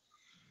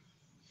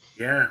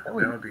 Yeah, that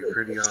would be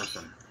pretty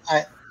awesome.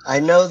 I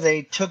know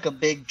they took a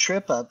big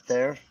trip up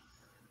there.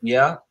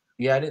 Yeah.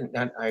 Yeah,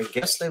 I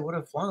guess they would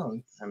have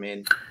flown. I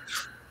mean,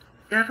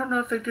 yeah, I don't know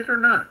if they did or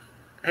not.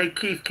 Hey,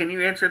 Keith, can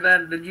you answer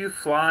that? Did you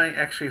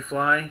actually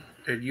fly?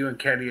 Did you and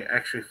Caddy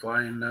actually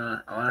fly in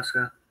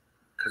Alaska?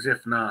 Because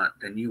if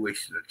not, then you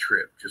wasted a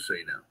trip, just so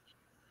you know.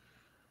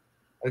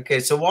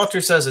 Okay, so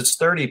Walter says it's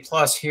 30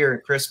 plus here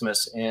in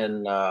Christmas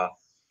in I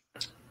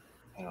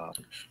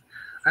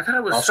thought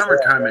it was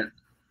summertime.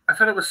 I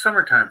thought it was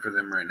summertime for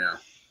them right now.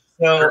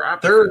 So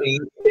 30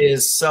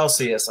 is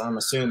Celsius, I'm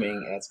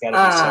assuming. It's got to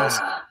be Celsius.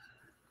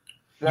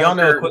 Y'all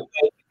know a quick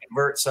way to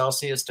convert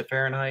Celsius to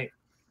Fahrenheit?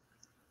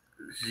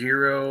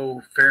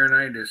 0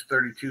 Fahrenheit is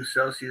 32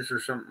 Celsius or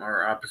something,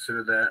 or opposite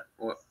of that.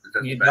 Well,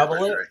 you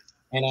double it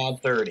and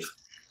add 30.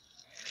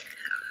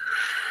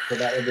 So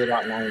that would be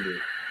about 90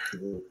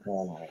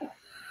 Fahrenheit.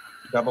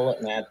 Double it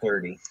and add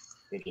 30.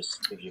 It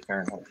just gives you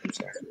Fahrenheit from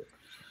Celsius.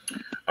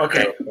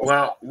 Okay,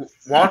 well,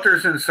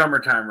 Walter's in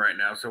summertime right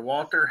now, so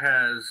Walter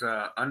has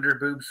under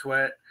boob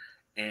sweat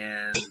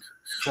and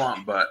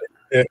swamp butt.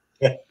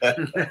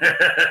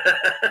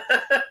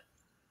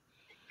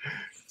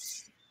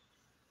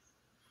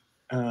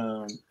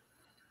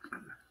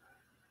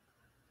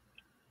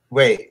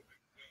 Wait,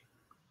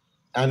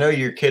 I know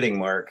you're kidding,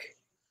 Mark.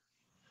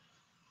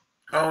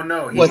 Oh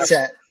no! What's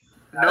that?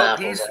 No,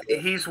 he's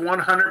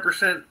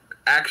 100%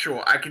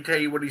 actual. I can tell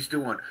you what he's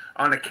doing.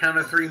 On a count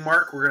of 3,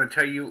 Mark, we're going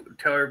to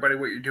tell everybody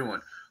what you're doing.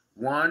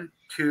 1,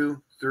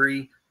 2,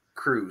 3,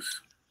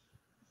 cruise.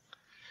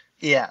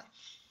 Yeah.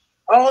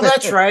 Oh,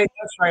 that's right.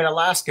 That's right.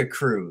 Alaska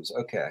cruise.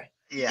 Okay.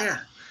 Yeah.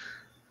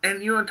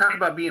 And you want to talk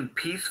about being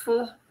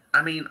peaceful?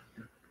 I mean,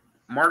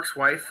 Mark's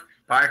wife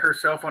by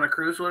herself on a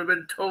cruise would have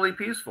been totally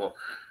peaceful.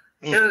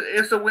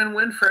 It's a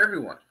win-win for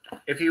everyone.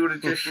 If he would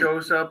have just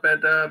shows up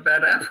at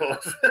Bad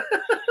Apples.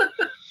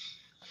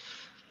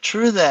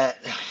 True that.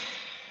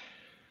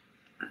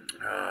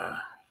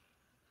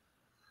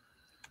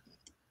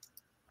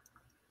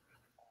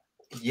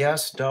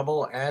 Yes,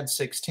 double, add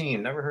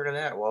 16. Never heard of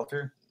that,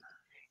 Walter.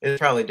 It's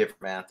probably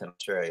different math in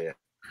Australia.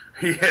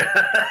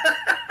 Yeah.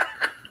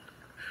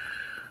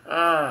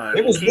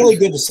 It was really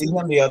good to see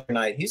him the other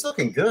night. He's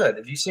looking good.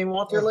 Have you seen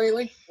Walter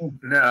lately?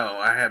 No,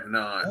 I have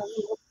not.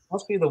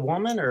 Must be the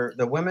woman or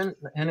the women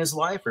in his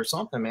life or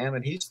something, man.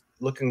 But he's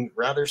looking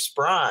rather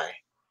spry.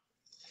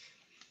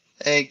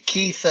 Hey,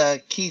 Keith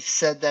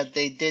said that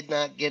they did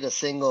not get a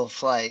single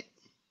flight.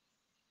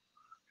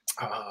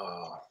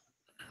 Oh.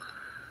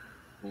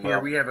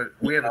 Here we have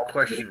a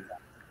question.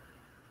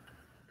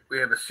 We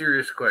have a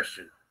serious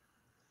question.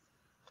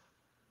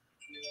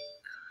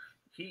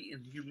 Heat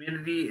and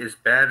humidity is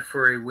bad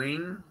for a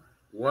wing.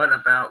 What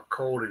about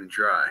cold and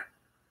dry?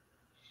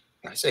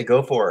 I say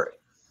go for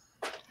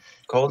it.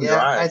 Cold and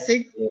dry. I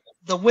think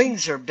the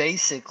wings are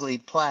basically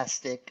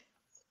plastic.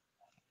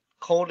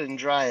 Cold and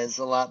dry is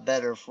a lot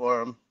better for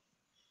them.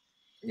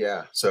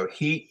 Yeah. So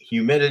heat,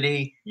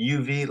 humidity,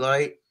 UV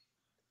light.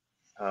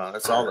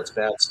 That's all that's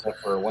bad stuff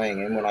for a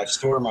wing. And when I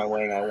store my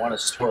wing, I want to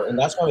store, and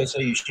that's why they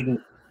say you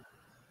shouldn't.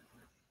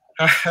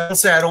 I'll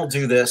say I don't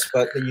do this,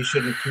 but you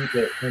shouldn't keep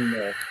it in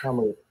the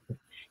summer. You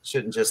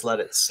shouldn't just let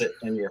it sit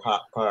in your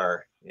hot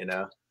car, you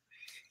know.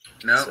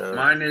 No, so,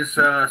 mine is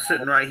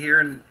sitting right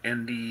here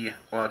in the,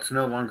 well, it's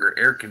no longer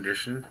air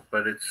conditioned,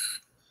 but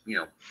it's,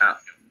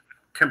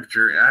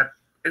 temperature.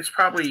 It's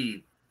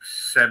probably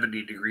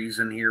 70 degrees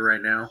in here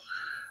right now.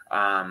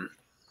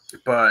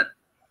 But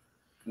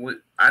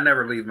I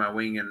never leave my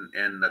wing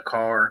in the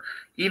car.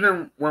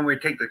 Even when we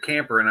take the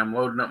camper and I'm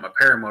loading up my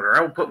paramotor,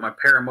 I will put my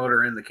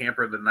paramotor in the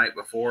camper the night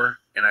before,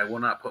 and I will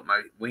not put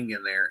my wing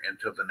in there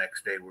until the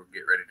next day we'll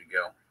get ready to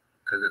go,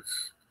 because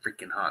it's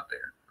freaking hot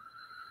there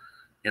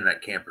in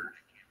that camper.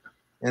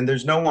 And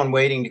there's no one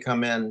waiting to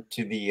come in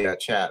to the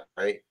chat,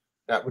 right?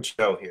 That would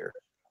show here,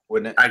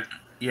 wouldn't it?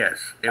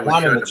 Yes, it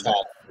would show in the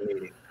chat.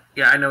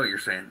 Yeah, I know what you're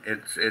saying.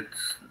 It's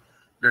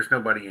there's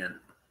nobody in.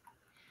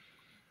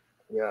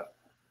 Yeah.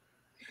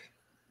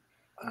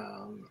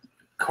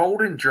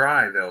 Cold and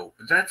dry though.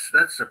 That's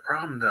the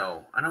problem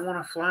though. I don't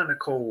want to fly in the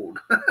cold.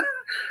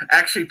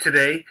 Actually,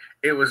 today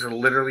it was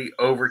literally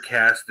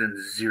overcast and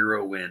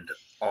 0 wind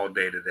all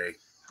day today.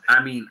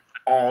 I mean,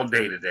 all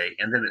day today.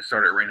 And then it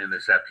started raining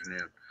this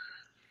afternoon.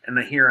 And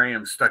then here I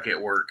am stuck at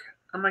work.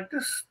 I'm like,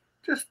 this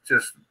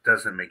just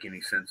doesn't make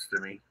any sense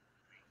to me.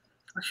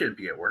 I shouldn't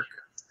be at work.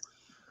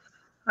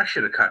 I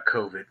should have caught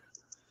COVID.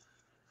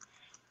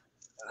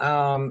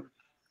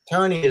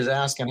 Tony is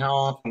asking how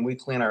often we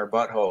clean our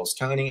buttholes.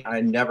 Tony,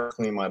 I never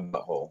clean my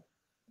butthole.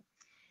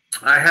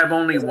 I have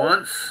only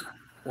once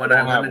when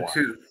I went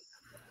into.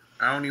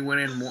 I only went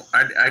in.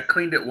 I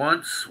cleaned it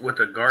once with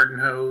a garden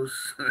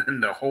hose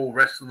and the whole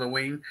rest of the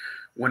wing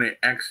when it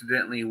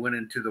accidentally went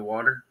into the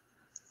water.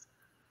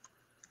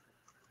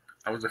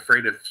 I was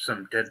afraid of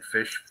some dead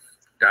fish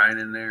dying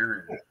in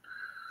there.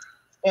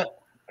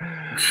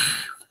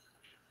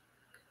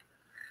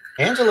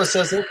 Angela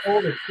says it's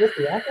cold as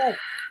 50. I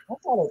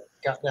thought it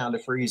got down to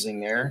freezing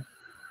there.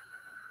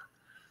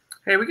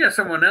 Hey, we got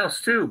someone else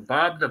too.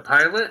 Bob the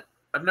pilot.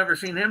 I've never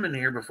seen him in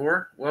here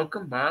before.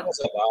 Welcome, Bob. What's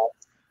up, Bob?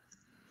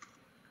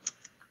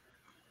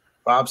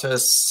 Bob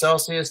says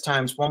Celsius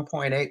times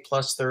 1.8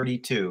 plus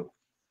 32.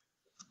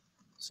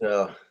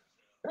 So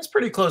that's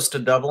pretty close to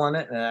doubling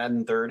it and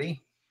adding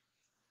 30.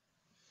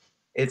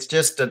 It's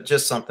just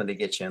something to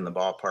get you in the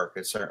ballpark.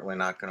 It's certainly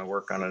not going to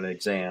work on an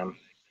exam.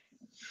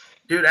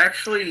 Dude,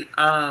 actually,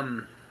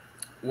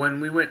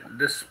 when we went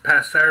this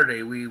past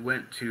Saturday, we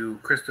went to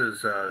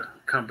Krista's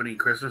company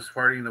Christmas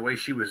party, and the way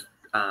she was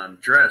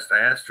dressed, I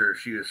asked her if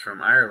she was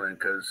from Ireland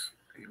because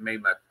it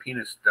made my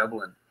penis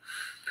Dublin.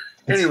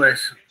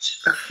 Anyways.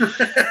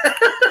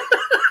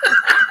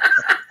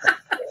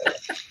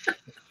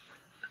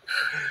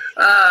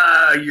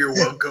 You're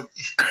welcome.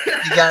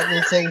 You got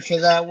anything for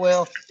that,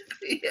 Will?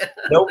 Yeah.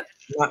 Nope,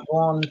 not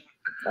going.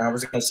 I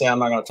was going to say I'm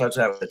not going to touch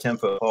that with a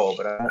 10-foot pole,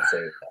 but I won't say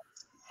that.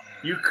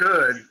 You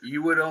could.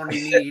 You would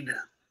only need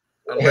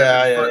a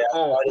 11-foot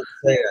pole. I didn't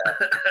say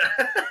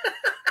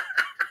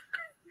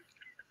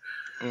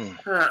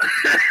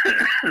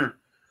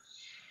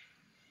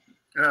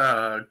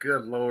that.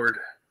 Good Lord.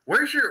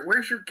 Where's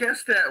your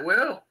guest at,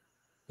 Will?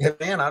 Yeah,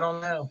 man, I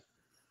don't know.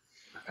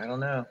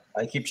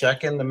 I keep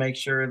checking to make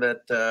sure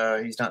that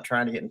he's not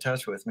trying to get in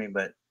touch with me,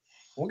 but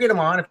we'll get him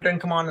on. If he doesn't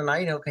come on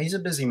tonight, okay, he's a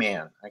busy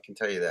man. I can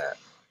tell you that.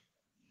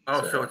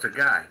 Oh, so it's a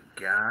guy.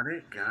 Got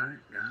it. Yeah.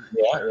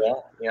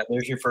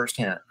 There's your first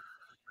hint.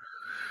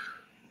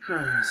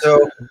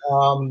 So,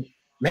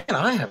 man,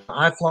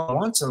 I've flown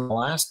once in the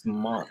last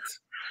month.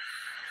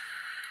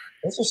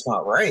 It's just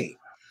not right.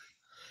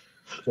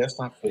 Just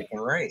not freaking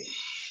right.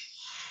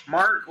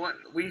 Mark,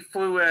 we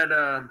flew at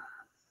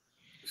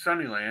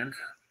Sunnyland.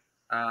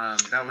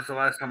 That was the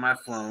last time I've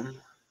flown.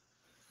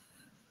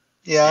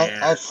 Yeah,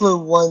 I flew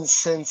once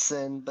since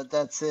then, but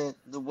that's it.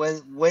 The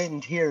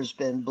wind here's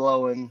been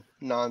blowing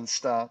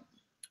nonstop.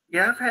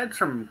 Yeah, I've had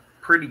some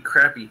pretty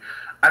crappy.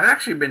 I've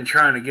actually been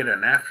trying to get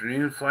an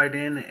afternoon flight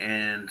in,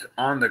 and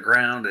on the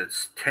ground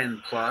it's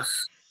 10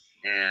 plus,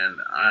 and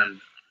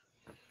I'm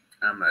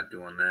not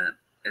doing that.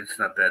 It's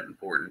not that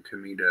important to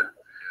me to.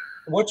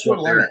 What's your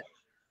limit?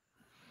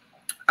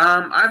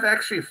 I've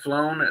actually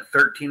flown at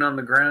 13 on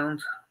the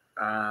ground,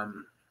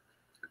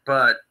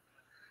 but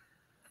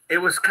it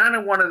was kind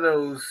of one of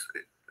those.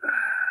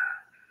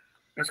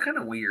 It's kind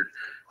of weird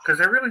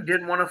because I really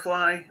did want to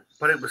fly,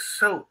 but it was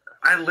so.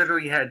 I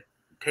literally had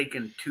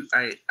taken two.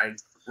 I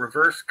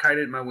reverse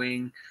kited my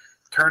wing,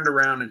 turned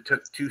around and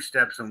took 2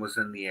 steps and was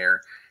in the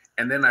air,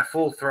 and then I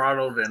full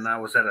throttled and I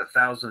was at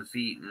 1,000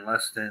 feet in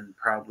less than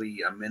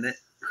probably a minute.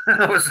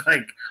 I was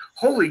like,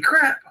 "Holy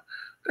crap,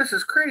 this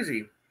is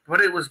crazy!"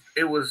 But it was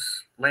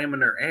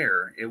laminar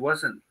air. It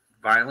wasn't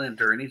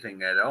violent or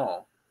anything at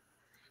all,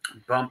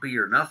 bumpy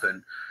or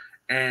nothing.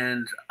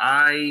 And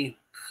I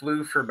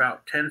flew for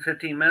about 10,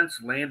 15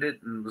 minutes,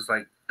 landed, and was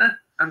like,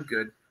 I'm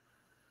good.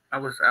 I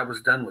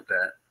was done with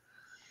that.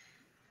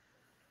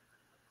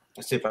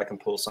 Let's see if I can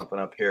pull something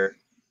up here.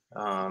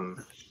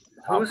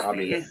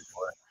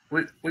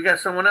 We got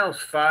someone else.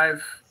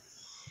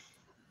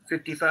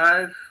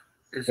 555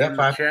 is in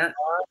the chat.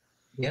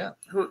 Yeah.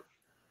 Who?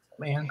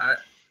 Man.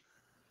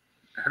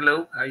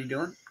 Hello. How you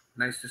doing?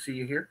 Nice to see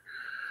you here.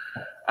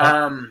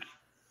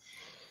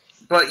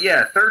 But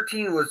yeah,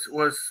 13 was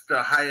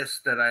the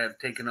highest that I have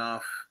taken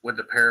off with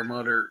the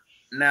paramotor.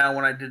 Now,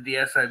 when I did the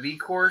SIV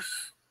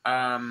course,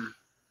 I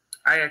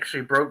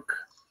actually broke.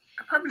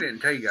 I probably didn't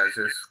tell you guys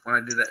this when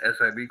I did the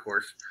SIV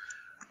course.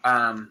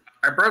 I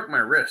broke my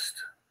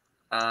wrist.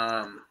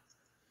 I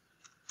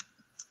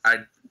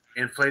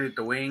inflated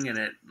the wing, and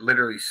it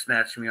literally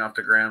snatched me off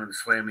the ground and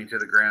slammed me to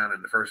the ground.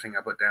 And the first thing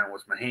I put down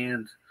was my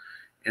hand.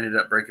 Ended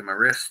up breaking my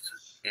wrist,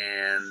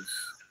 and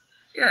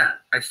yeah,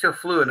 I still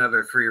flew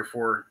another 3 or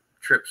 4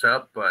 trips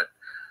up, but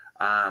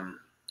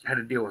had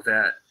to deal with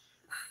that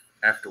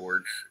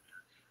afterwards.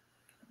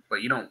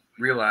 But you don't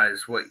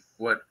realize what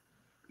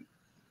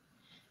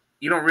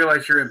you don't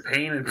realize you're in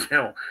pain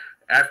until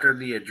after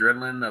the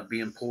adrenaline of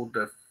being pulled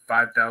to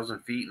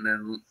 5,000 feet and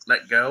then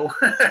let go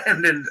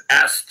and then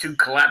asked to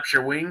collapse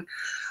your wing.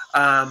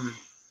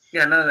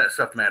 Yeah, none of that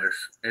stuff matters.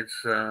 It's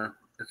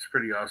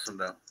pretty awesome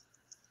though.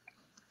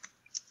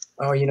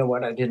 Oh, you know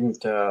what? I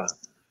didn't. I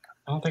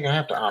don't think I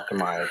have to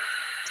optimize.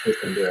 I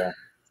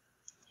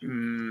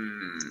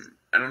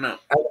don't know.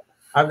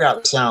 I've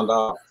got the sound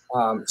off.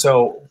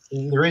 So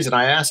the reason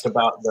I asked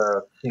about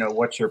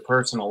what's your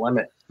personal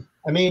limit?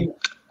 I mean,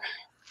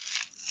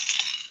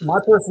 my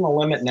personal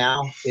limit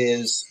now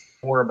is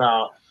more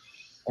about,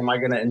 am I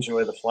going to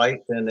enjoy the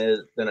flight than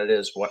it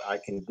is what I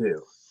can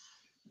do.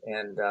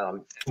 And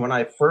when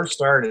I first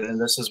started, and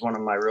this is one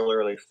of my real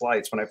early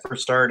flights, when I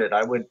first started,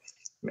 I would,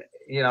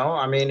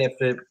 if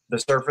the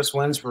surface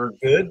winds were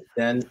good,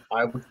 then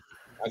I'd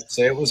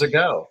say it was a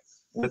go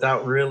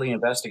without really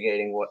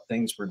investigating what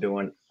things were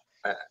doing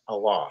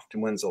aloft,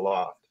 winds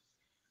aloft.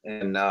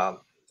 And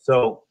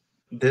so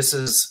this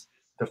is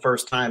the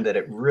first time that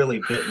it really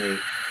bit me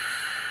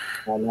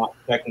on not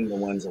checking the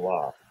winds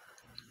aloft.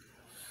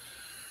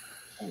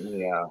 Let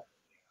me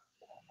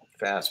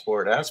fast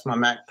forward. That's my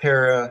Mac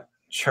Para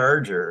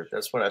Charger.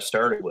 That's what I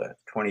started with.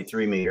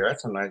 23 meter.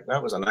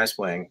 That was a nice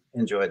wing.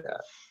 Enjoyed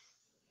that.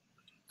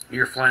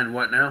 You're flying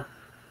what now?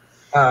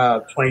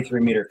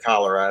 23 meter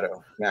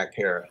Colorado Mac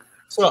Para.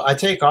 So I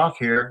take off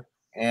here,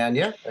 and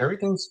yeah,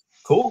 everything's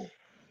cool,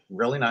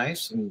 really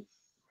nice, and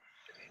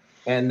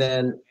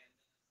then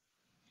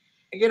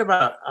I get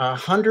about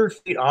 100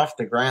 feet off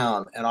the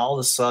ground, and all of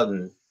a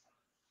sudden,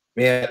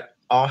 man,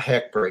 all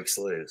heck breaks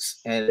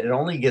loose, and it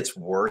only gets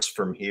worse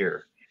from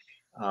here.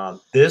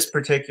 This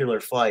particular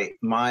flight,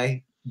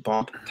 my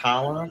bump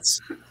tolerance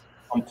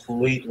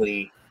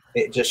completely,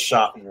 it just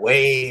shot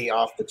way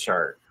off the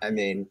chart. I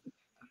mean,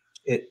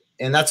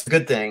 and that's a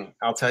good thing.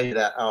 I'll tell you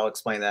that. I'll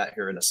explain that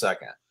here in a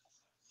second.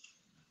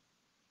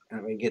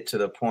 And we get to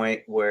the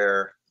point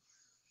where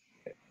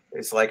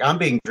it's like I'm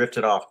being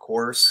drifted off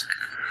course,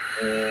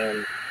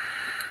 and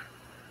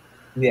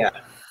yeah.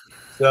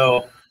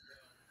 So,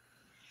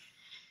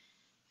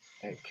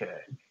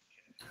 okay.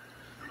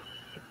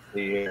 Let's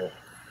see here.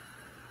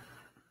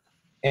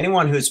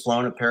 Anyone who's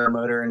flown a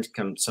paramotor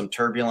in some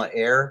turbulent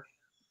air,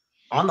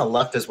 on the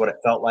left is what it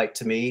felt like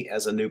to me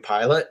as a new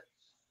pilot.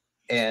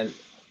 And,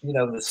 you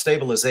know, the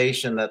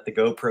stabilization that the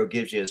GoPro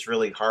gives you is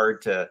really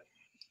hard to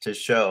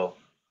show.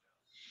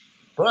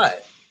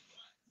 But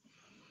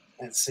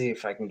let's see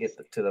if I can get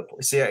to the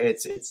see.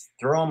 It's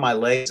throwing my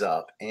legs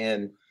up,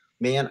 and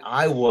man,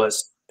 I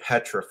was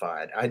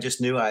petrified. I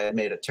just knew I had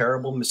made a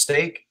terrible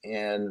mistake,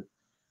 and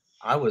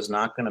I was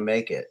not going to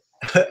make it.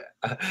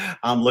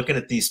 I'm looking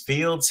at these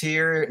fields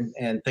here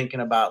and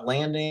thinking about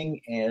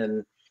landing,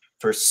 and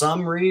for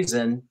some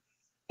reason,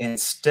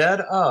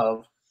 instead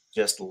of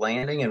just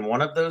landing in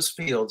one of those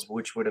fields,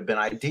 which would have been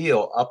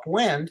ideal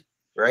upwind,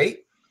 right?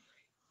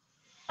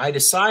 I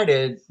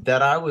decided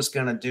that I was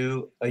going to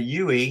do a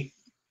UE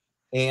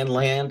and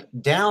land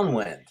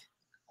downwind.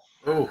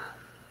 Oh,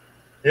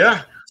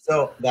 yeah.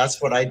 So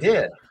that's what I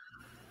did.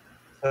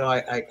 So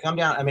I come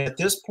down. I mean, at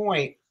this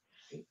point,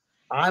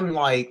 I'm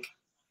like,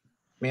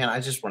 man, I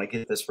just want to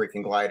get this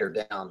freaking glider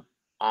down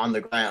on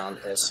the ground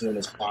as soon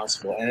as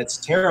possible. And it's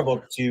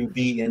terrible to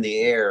be in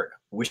the air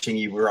wishing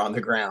you were on the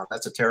ground.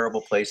 That's a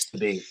terrible place to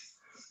be.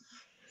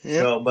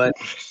 Yep. So, but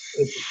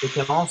it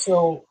can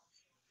also,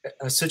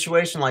 a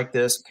situation like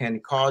this can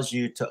cause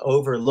you to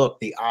overlook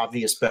the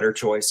obvious better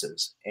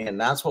choices.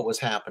 And that's what was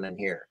happening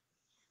here.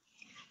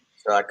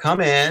 So I come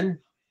in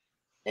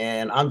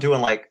and I'm doing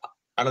like,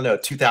 I don't know,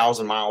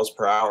 2,000 miles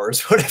per hour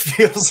is what it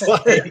feels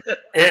like.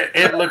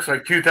 It looks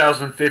like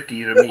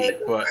 2,050 to me,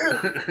 but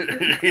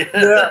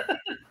yeah.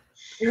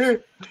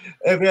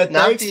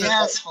 Not the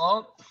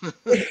asphalt.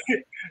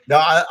 No,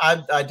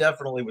 I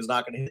definitely was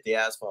not going to hit the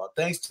asphalt.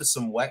 Thanks to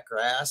some wet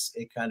grass,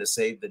 it kind of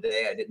saved the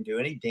day. I didn't do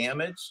any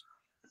damage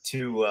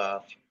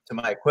to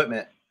my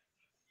equipment.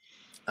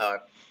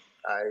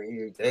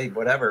 Hey,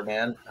 whatever,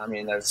 man. I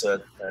mean, that's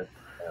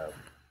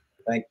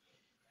thank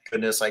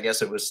goodness. I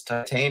guess it was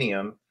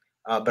titanium.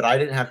 But I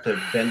didn't have to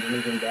bend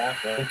anything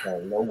back.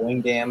 No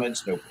wing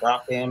damage, no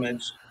prop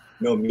damage,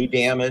 no me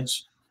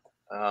damage.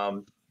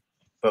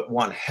 But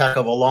one heck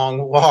of a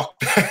long walk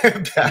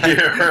back.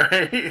 Yeah,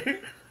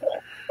 right.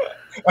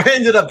 I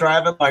ended up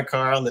driving my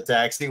car on the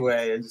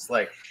taxiway and just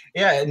like,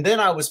 yeah. And then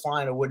I was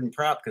flying a wooden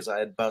prop because I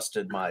had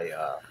busted my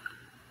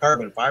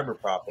carbon fiber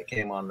prop that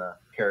came on the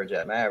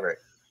Parajet Maverick.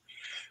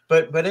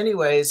 But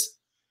anyways,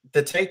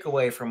 the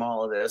takeaway from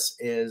all of this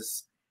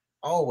is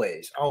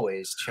always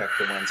check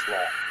the wind's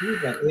left.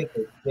 Even if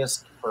it's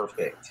just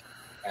perfect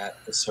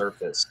at the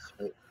surface,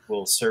 it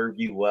will serve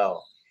you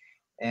well.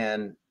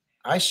 And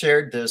I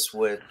shared this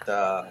with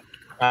Kyle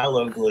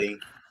Oakley,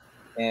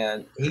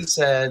 and he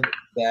said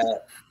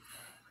that,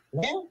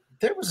 man,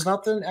 there was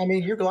nothing. I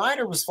mean, your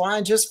glider was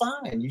flying just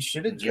fine. You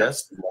should have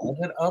just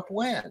landed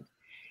upwind.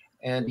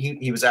 And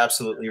he was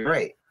absolutely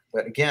right.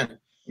 But again,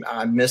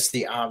 I missed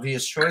the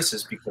obvious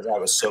choices because I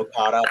was so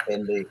caught up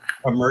in the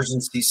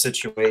emergency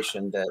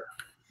situation that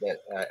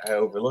I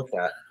overlooked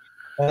that.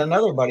 And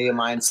another buddy of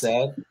mine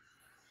said,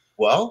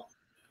 well,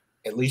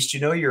 at least you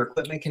know your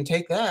equipment can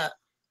take that.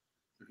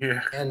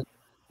 Yeah. And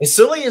as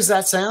silly as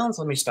that sounds,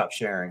 let me stop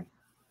sharing.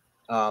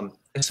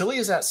 As silly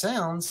as that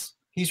sounds,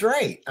 he's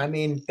right. I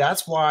mean,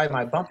 that's why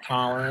my bump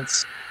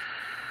tolerance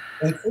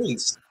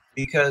increased,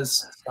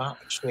 because stop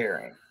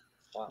sharing.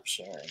 How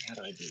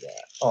do I do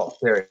that? Oh,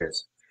 there it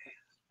is.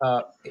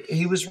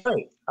 He was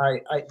right.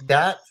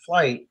 That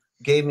flight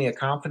gave me a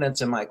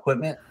confidence in my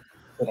equipment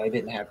that I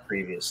didn't have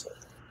previously.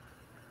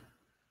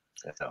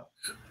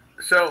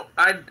 So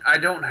I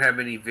don't have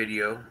any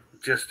video,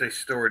 just a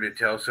story to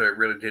tell. So it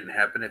really didn't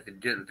happen. If it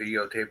didn't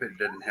videotape it, it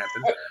didn't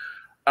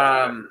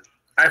happen.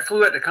 I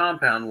flew at the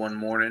compound one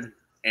morning,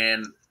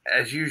 and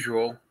as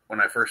usual,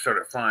 when I first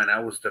started flying, I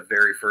was the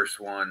very first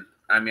one.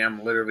 I mean,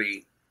 I'm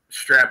literally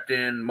strapped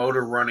in,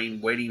 motor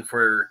running, waiting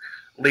for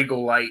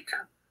legal light,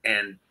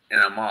 and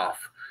I'm off.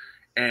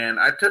 And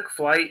I took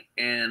flight,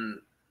 and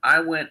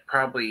I went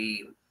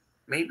probably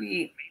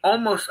maybe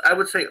almost, I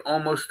would say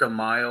almost a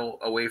mile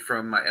away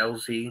from my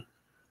LZ.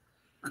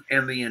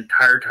 And the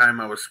entire time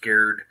I was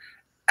scared,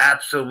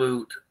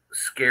 absolute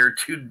scared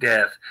to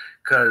death,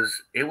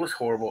 because it was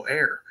horrible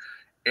air.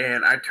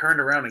 And I turned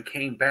around and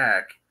came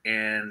back,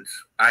 and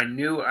I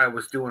knew I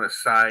was doing a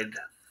side.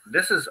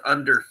 This is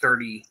under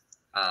 30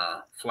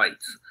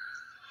 flights,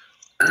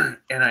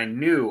 and I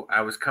knew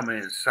I was coming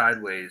in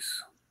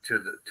sideways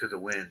to the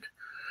wind.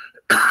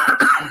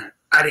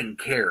 I didn't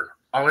care.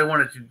 All I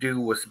wanted to do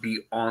was be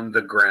on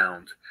the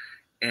ground,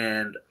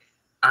 and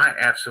I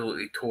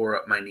absolutely tore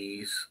up my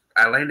knees.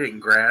 I landed in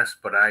grass,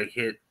 but I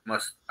hit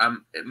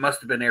it must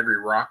have been every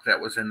rock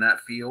that was in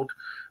that field,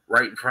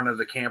 right in front of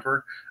the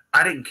camper.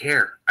 I didn't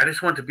care. I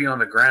just wanted to be on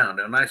the ground,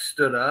 and I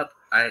stood up.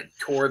 I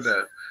tore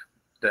the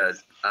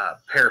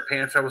pair of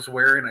pants I was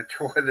wearing. I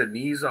tore the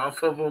knees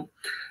off of them,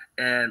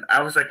 and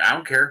I was like, I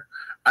don't care.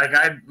 Like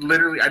I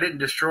didn't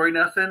destroy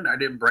nothing. I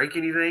didn't break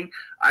anything.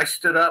 I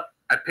stood up.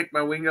 I picked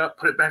my wing up,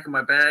 put it back in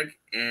my bag,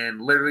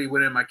 and literally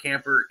went in my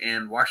camper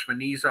and washed my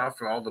knees off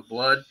for all the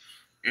blood,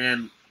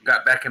 and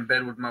got back in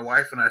bed with my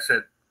wife. And I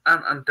said,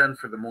 I'm done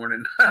for the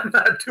morning. I'm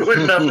not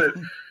doing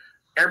nothing.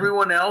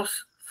 Everyone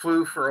else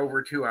flew for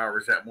over 2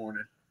 hours that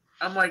morning.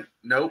 I'm like,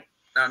 nope,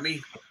 not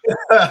me.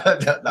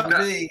 Not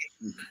me.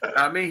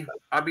 Not me.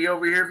 I'll be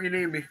over here if you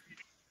need me.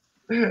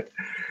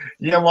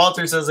 Yeah,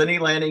 Walter says any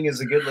landing is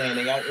a good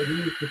landing. I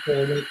used to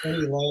say that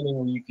any landing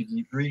where you could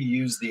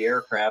reuse the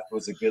aircraft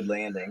was a good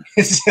landing.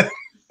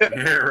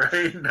 Yeah,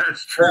 right.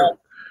 That's true.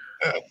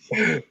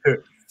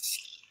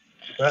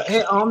 But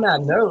hey, on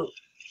that note,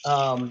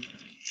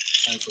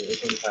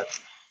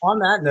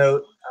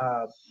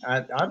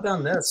 I've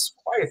done this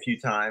quite a few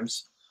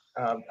times.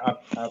 I've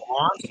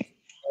launched,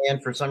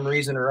 and for some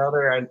reason or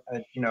other, I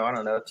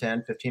don't know,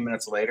 10, 15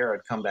 minutes later,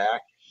 I'd come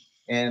back,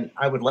 and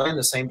I would land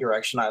the same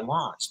direction I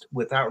launched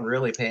without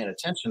really paying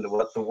attention to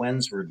what the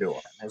winds were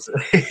doing.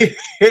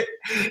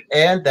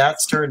 And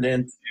that's turned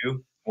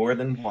into more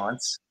than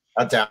once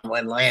a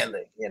downwind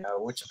landing,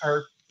 which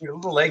our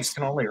little legs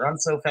can only run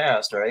so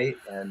fast, right?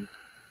 And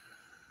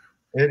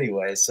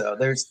anyway, so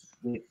there's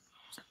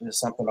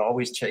something to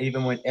always check,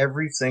 even when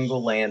every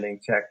single landing,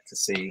 check to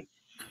see.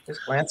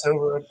 Just glance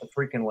over at the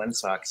freaking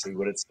windsock, see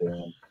what it's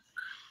doing.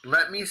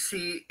 Let me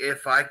see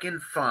if I can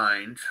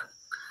find,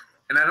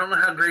 and I don't know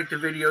how great the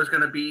video is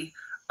going to be.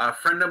 A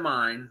friend of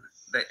mine,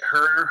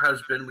 her and her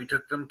husband, we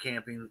took them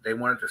camping. They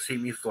wanted to see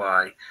me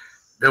fly.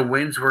 The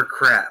winds were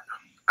crap.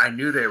 I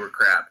knew they were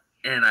crap,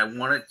 and I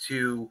wanted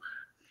to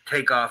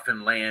take off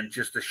and land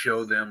just to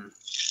show them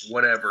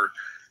whatever.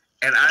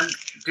 And I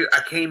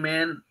came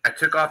in, I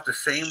took off the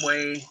same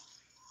way,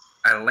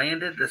 I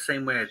landed the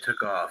same way I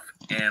took off.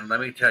 And let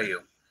me tell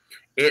you,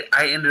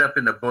 I ended up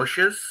in the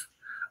bushes.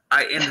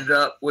 I ended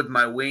up with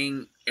my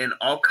wing in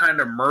all kind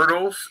of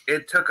myrtles.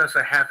 It took us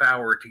a half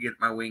hour to get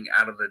my wing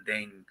out of the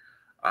dang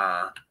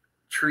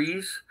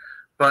trees.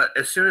 But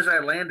as soon as I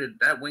landed,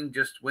 that wing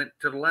just went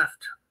to the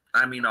left.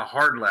 I mean, a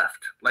hard left,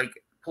 like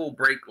pull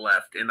brake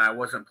left, and I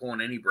wasn't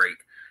pulling any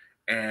brake.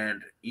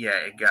 And yeah,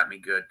 it got me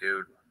good,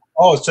 dude.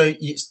 Oh, so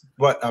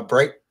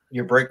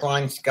your brake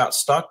lines got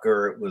stuck,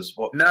 or it was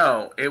what?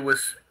 No, it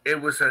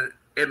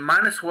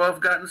might as well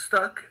have gotten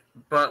stuck.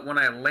 But when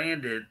I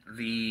landed,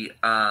 the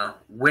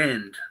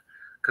wind,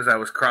 because I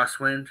was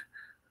crosswind,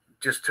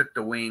 just took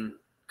the wing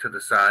to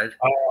the side,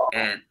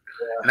 and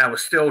I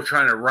was still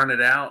trying to run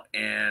it out,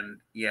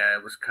 and yeah,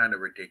 it was kind of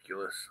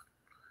ridiculous.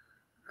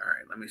 All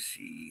right, let me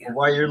see.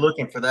 While you're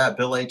looking for that,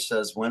 Bill H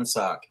says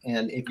windsock,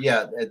 and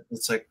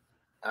it's like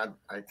I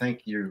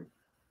think you're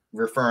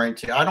referring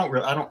to. I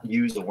don't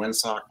use a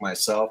windsock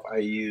myself. I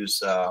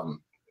use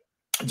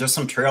just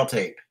some trail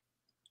tape.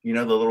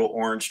 The little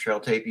orange trail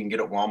tape you can get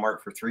at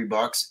Walmart for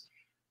 $3,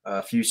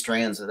 a few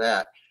strands of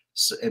that.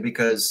 So,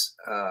 because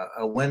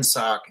a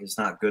windsock is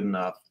not good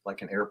enough,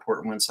 like an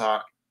airport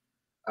windsock.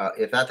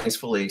 If that thing's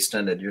fully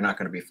extended, you're not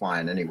going to be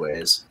flying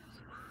anyways.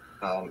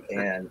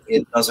 And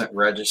it doesn't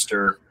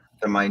register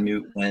the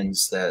minute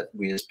winds that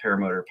we as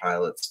paramotor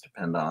pilots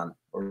depend on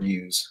or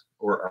use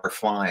or are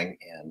flying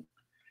in.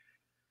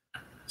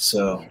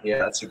 So, yeah,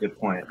 that's a good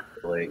point,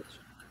 Blake.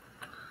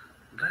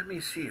 Let me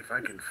see if I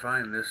can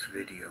find this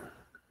video.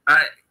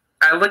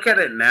 I look at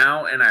it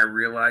now and I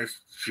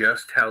realize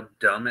just how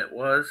dumb it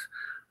was,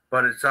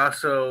 but it's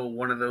also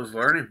one of those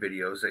learning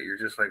videos that you're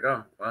just like,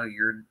 oh, well,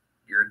 you're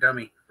a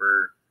dummy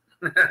for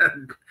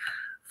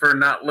for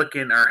not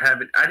looking or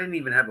having. I didn't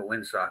even have a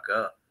windsock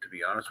up, to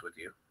be honest with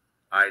you.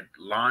 I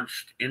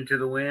launched into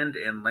the wind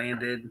and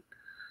landed.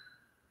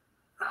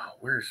 Oh,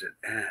 where is it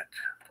at?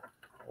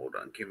 Hold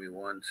on, give me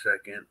 1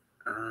 second.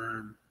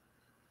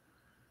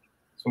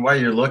 So while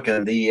you're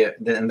looking,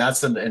 and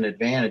that's an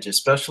advantage,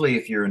 especially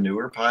if you're a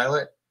newer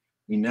pilot.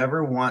 You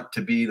never want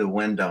to be the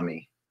wind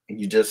dummy.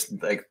 You just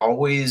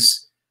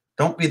always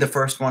don't be the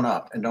first one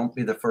up and don't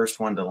be the first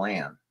one to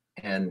land.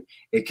 And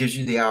it gives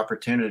you the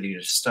opportunity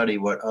to study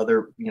what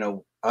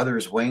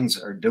others'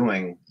 wings are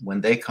doing when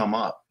they come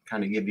up,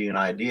 kind of give you an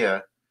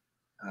idea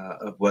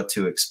of what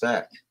to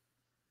expect.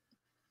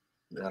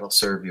 That'll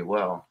serve you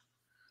well.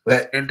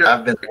 But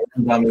I've been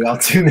wind dummy all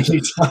too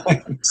many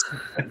times.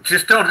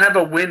 Just don't have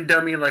a wind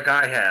dummy like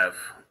I have,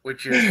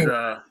 which is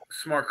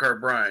Smart Car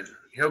Brian.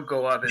 He'll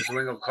go up, his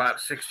wing will clap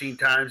 16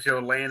 times,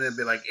 he'll land and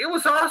be like, it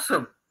was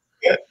awesome.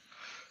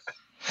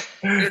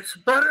 It's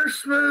butter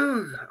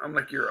smooth. I'm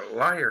like, you're a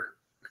liar.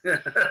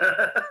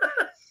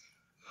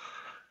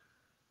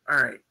 All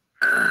right.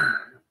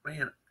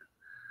 Man.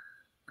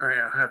 All right,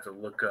 I'll have to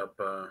look up.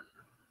 Hold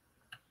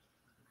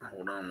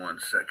on one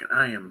second.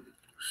 I am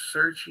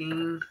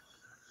searching.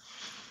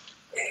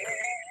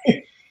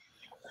 This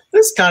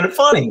is kind of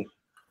funny.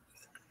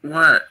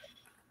 What?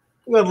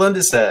 What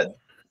Linda said.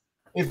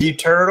 If you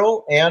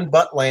turtle and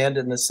butt land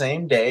in the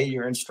same day,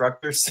 your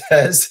instructor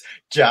says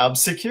job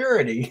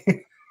security.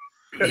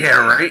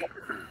 Yeah, right?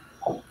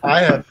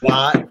 I have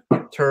not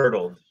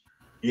turtled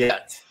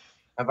yet.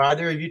 Have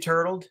either of you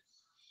turtled?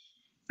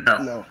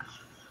 No.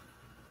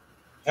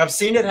 I've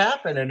seen it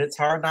happen, and it's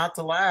hard not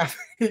to laugh,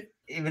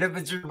 even if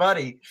it's your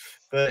buddy.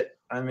 But,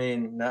 I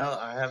mean, no,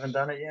 I haven't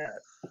done it yet.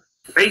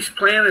 Face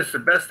plant is the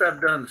best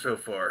I've done so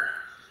far.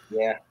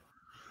 Yeah.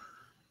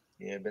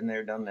 Yeah, been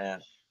there, done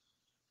that.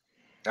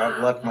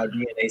 I've left my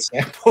DNA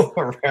sample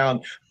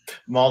around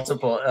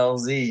multiple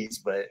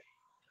LZs, but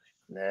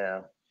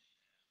no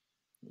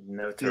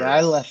turtle. Yeah,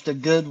 I left a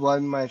good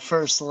one my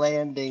first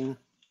landing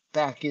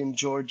back in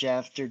Georgia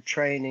after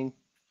training.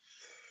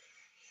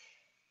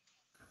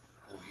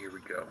 Oh, here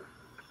we go.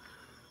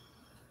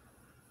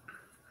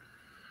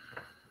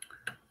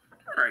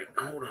 All right,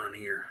 hold on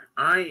here.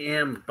 I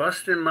am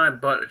busting my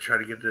butt to try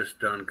to get this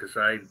done because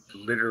I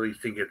literally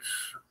think it's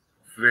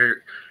very...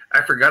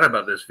 I forgot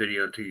about this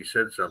video until you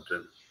said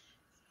something.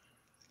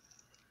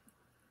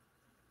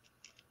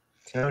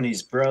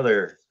 Tony's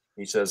brother,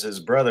 he says his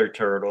brother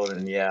turtled,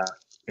 and yeah,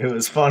 it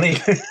was funny.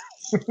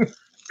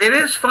 It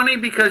is funny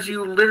because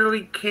you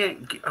literally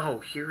can't get... Oh,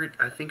 here it...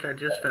 I think I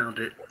just found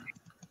it.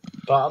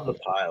 Bob the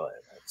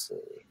pilot. Let's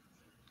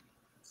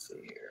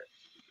see here.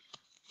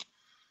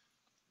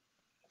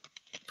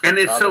 And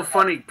it's so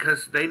funny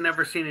because they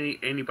never seen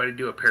anybody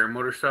do a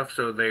paramotor stuff,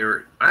 so they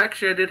were...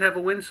 Actually, I did have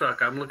a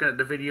windsock. I'm looking at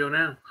the video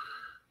now.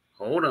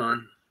 Hold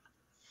on.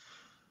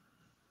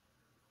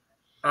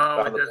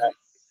 Oh, it doesn't...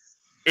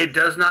 It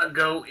does not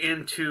go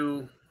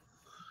into...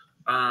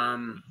 All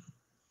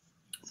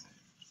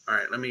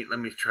right, let me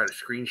try to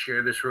screen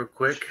share this real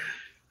quick.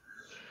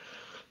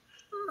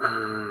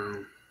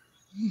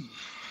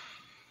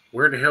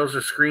 Where the hell's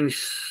the screen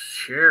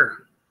share?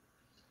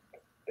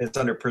 It's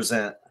under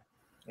present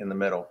in the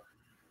middle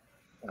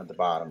at the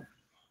bottom.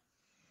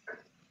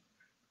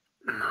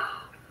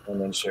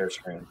 And then share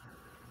screen.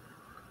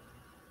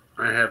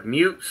 I have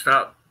mute,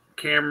 stop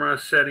camera,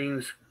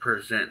 settings,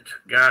 present.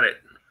 Got it.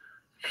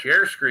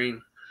 Share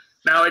screen.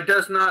 Now, it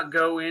does not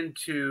go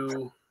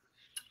into...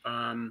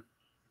 let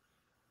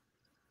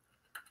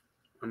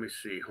me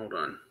see. Hold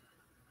on.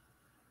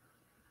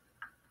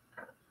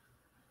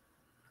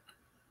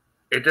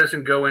 It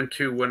doesn't go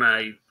into when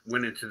I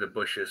went into the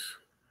bushes.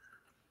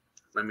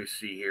 Let me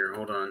see here.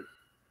 Hold on.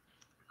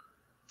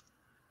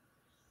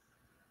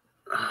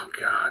 Oh,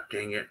 God,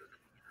 dang it.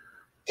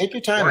 Take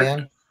your time,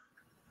 man.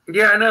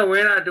 Yeah, I know.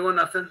 We're not doing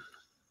nothing.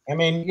 I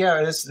mean,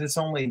 yeah, it's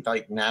only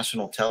like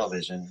national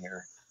television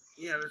here.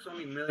 Yeah, there's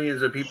only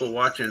millions of people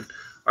watching.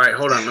 All right,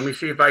 hold on. Let me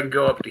see if I can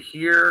go up to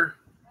here.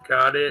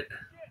 Got it.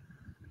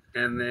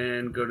 And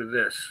then go to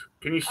this.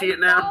 Can you see it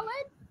now?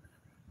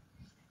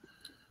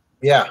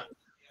 Yeah.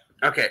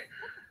 Okay.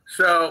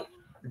 So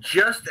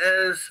just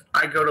as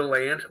I go to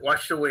land,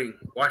 watch the wing.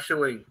 Watch the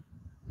wing.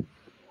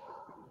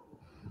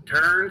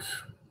 Turns.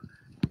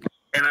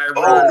 And I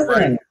run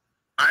right.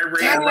 I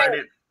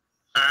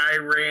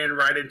ran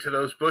right into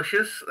those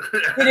bushes.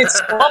 Did it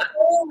stop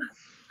there?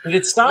 Did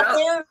it stop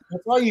there?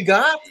 That's all you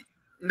got?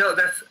 No,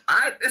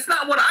 it's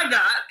not what I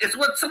got. It's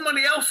what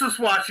somebody else is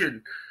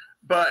watching.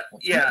 But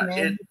yeah,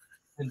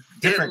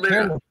 different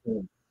camera.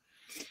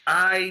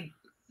 I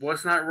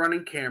was not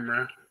running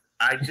camera.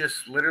 I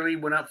just literally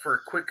went up for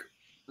a quick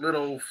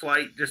little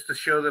flight just to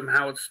show them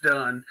how it's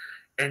done.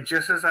 And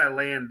just as I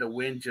land, the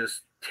wind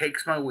just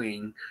takes my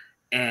wing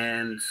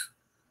and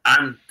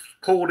I'm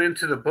pulled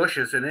into the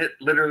bushes, and it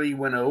literally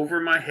went over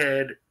my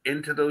head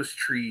into those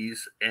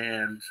trees,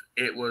 and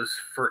it was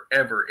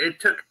forever. It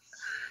took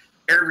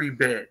every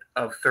bit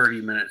of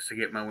 30 minutes to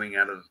get my wing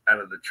out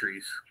of the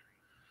trees.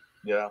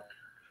 Yeah.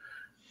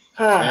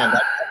 Man,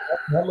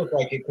 that looked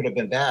like it could have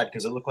been bad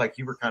because it looked like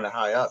you were kind of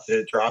high up. Did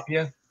it drop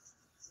you?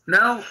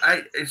 No,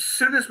 as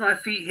soon as my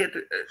feet hit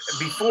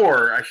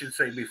before I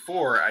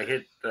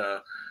hit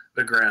the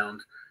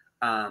ground,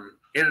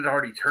 it had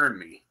already turned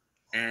me.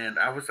 And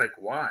I was like,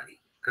 why?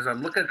 Because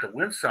I'm looking at the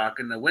windsock,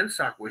 and the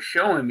windsock was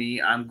showing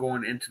me I'm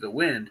going into the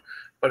wind,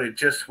 but it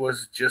just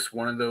was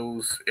one of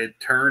those, it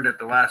turned at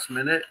the last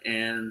minute,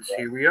 and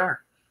here we are.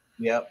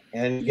 Yep.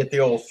 And you get the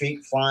old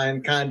feet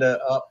flying kind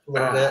of up a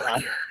little bit.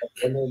 I've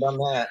never done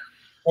that.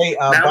 Hey,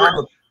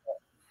 Bob,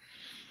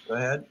 go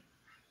ahead.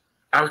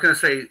 I was going to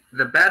say,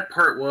 the bad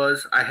part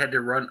was I had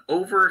to run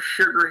over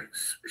Sugar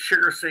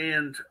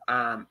Sand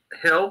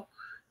Hill,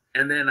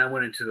 and then I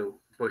went into the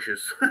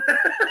bushes.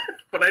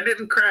 But I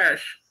didn't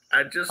crash.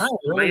 I'm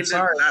really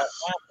sorry that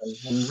happened.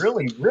 I'm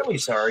really, really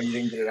sorry you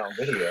didn't get it on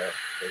video.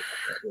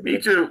 Me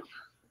too.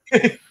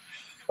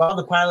 Bob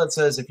the pilot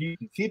says if you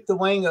keep the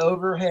wing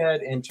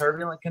overhead in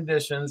turbulent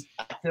conditions,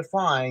 active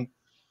flying,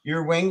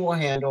 your wing will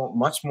handle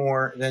much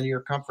more than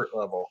your comfort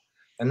level.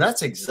 And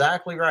that's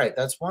exactly right.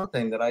 That's one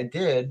thing that I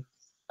did.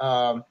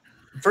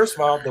 First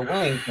of all, the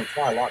wing can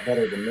fly a lot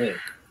better than me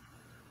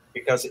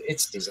because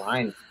it's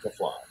designed to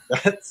fly.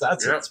 That's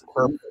Yep. its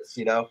purpose,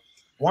 you know.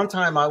 One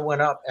time I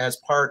went up as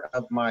part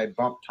of my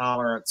bump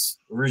tolerance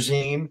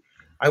regime.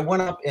 I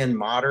went up in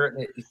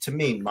moderate, to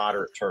me,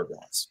 moderate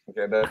turbulence.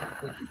 Okay, but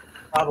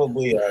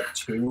probably a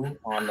 2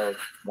 on the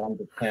 1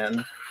 to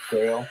 10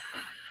 scale,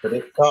 but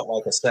it felt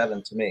like a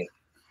 7 to me.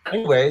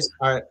 Anyways,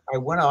 I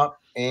went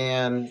up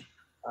and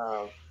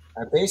I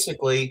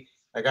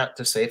got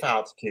to safe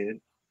altitude.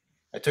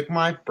 I took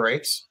my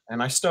brakes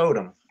and I stowed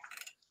them.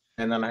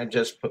 And then I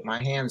just put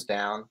my hands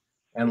down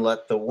and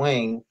let the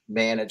wing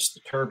manage the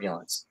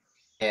turbulence.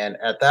 And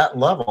at that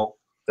level,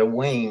 the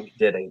wing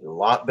did a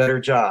lot better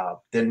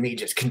job than me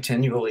just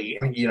continually,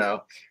 you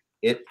know,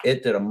 it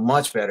did a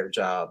much better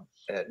job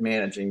at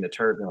managing the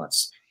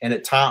turbulence. And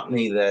it taught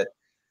me that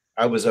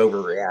I was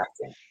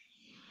overreacting.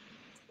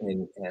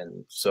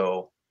 And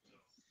so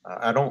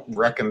I don't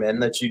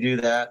recommend that you do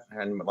that.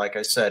 And like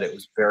I said, it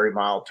was very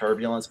mild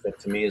turbulence, but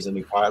to me as a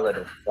new pilot,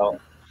 it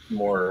felt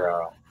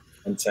more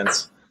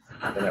intense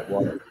than it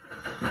was.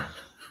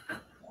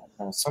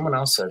 Someone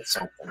else said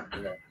something.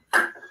 Yeah.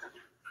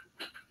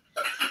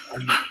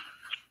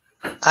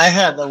 I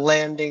had a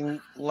landing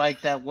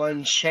like that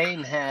one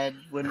Shane had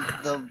when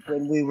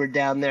we were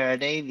down there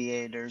at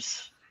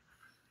Aviators,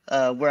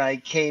 where I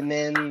came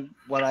in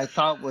what I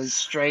thought was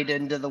straight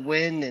into the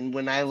wind, and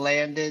when I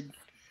landed,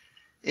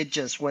 it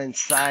just went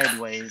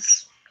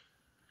sideways.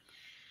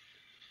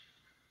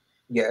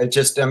 Yeah, it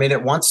just, I mean,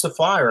 it wants to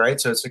fly, right?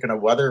 So it's going to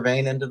weather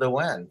vane into the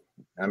wind.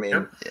 I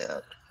mean, yeah.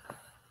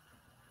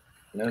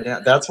 No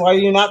doubt. That's why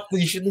you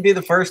shouldn't be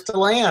the first to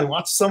land.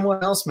 Watch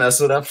someone else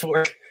mess it up for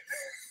you.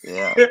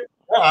 Yeah.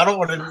 No, I don't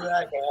want to do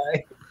that,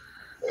 guy.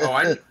 Oh,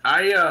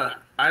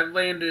 I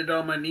landed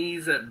on my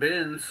knees at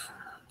Ben's.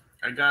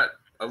 I got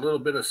a little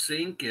bit of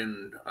sink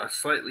and a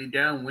slightly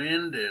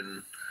downwind,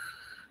 and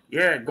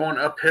yeah, going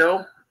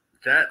uphill.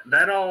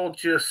 That all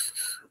just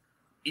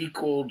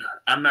equaled.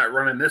 I'm not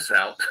running this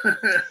out.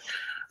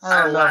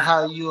 I don't know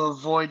how you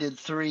avoided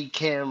 3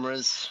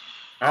 cameras.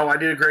 Oh, I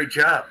did a great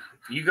job.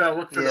 You gotta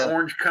look for the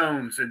orange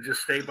cones and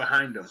just stay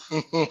behind them.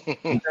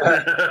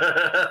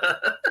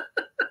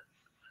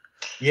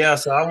 Yeah,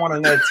 so I want to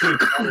know too.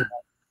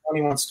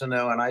 Tony wants to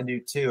know, and I do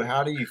too.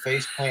 How do you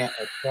face plant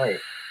a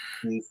trike?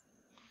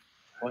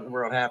 What in the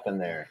world happened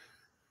there?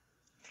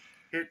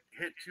 Hit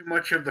too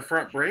much of the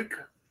front brake.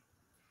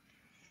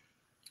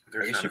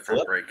 There's not a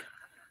front brake.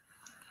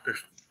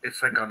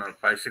 It's like on a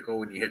bicycle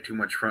when you hit too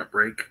much front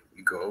brake,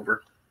 you go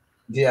over.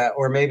 Yeah,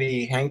 or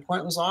maybe hang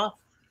point was off,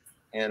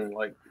 and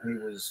like he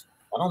was.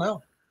 I don't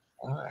know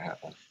how that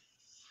happened.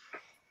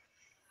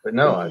 But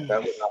no,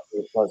 that would not be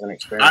a pleasant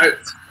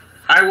experience.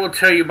 I will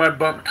tell you, my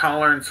bump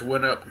tolerance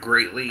went up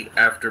greatly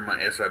after my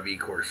SIV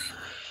course.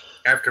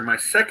 After my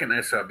second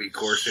SIV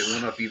course, it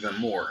went up even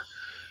more.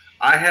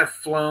 I have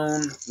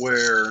flown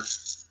where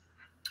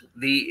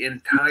the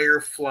entire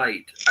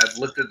flight, I've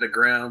looked at the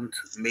ground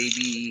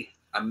maybe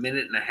a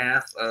minute and a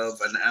half of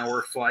an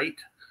hour flight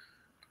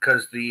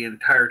because the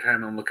entire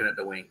time I'm looking at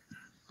the wing.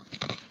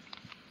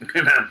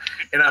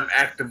 And I'm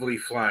actively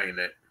flying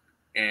it.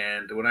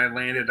 And when I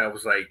landed, I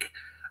was like,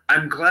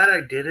 I'm glad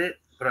I did it,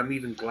 but I'm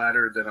even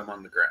gladder that I'm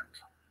on the ground.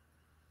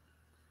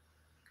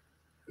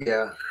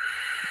 Yeah.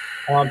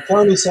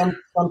 Tony, some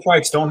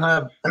trikes don't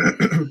have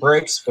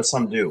brakes, but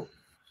some do.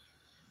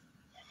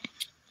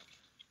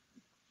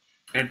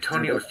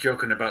 Antonio was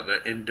joking about the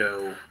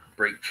endo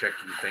brake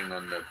checking thing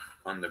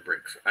on the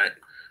brakes.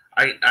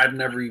 I've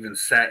never even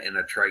sat in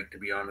a trike, to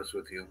be honest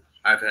with you.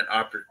 I've had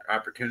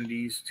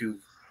opportunities to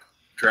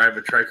drive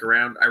a trike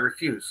around. I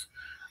refuse.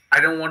 I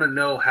don't want to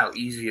know how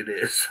easy it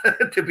is,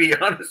 to be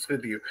honest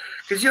with you,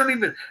 because you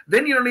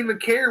don't even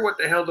care what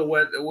the hell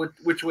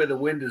which way the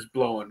wind is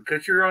blowing,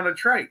 because you're on a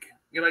trike.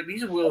 You're like,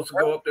 these wheels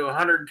go up to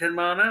 110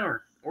 mile an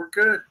hour. We're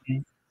good.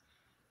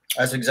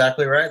 That's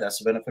exactly right. That's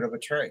the benefit of a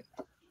trike.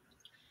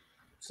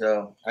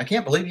 So I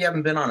can't believe you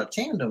haven't been on a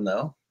tandem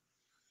though.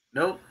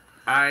 Nope.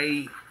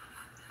 I've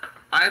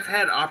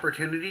had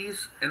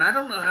opportunities, and I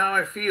don't know how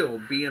I feel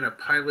being a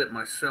pilot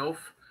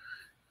myself.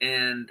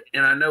 And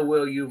I know,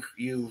 Will, you've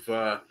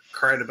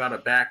cried about a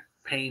back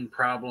pain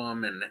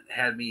problem and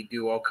had me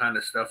do all kind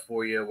of stuff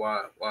for you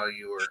while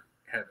you were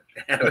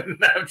having.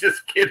 I'm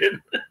just kidding.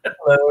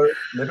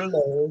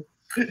 Little.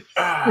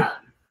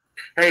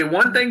 Hey,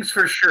 one thing's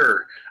for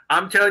sure.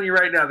 I'm telling you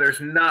right now,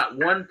 there's not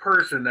one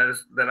person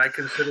that I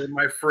consider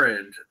my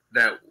friend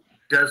that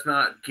does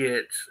not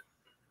get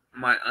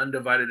my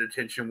undivided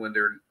attention when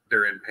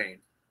they're in pain.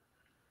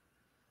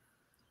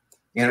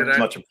 Yeah, it's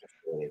much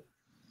appreciated.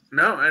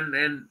 No,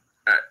 and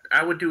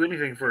I would do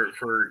anything for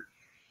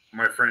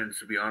my friends,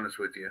 to be honest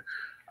with you.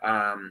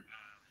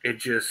 It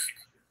just,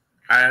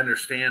 I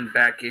understand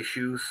back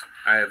issues.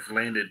 I have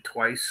landed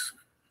twice.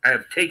 I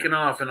have taken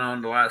off and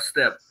on the last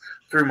step,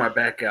 threw my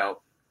back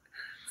out,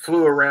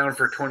 flew around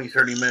for 20,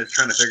 30 minutes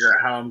trying to figure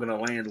out how I'm going to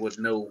land with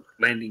no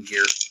landing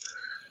gear.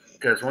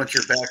 Because once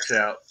your back's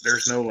out,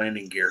 there's no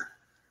landing gear.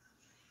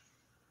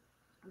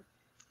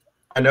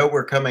 I know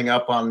we're coming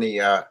up on the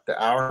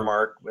hour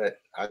mark, but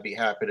I'd be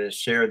happy to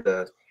share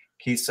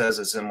Keith says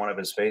it's in one of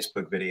his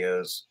Facebook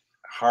videos.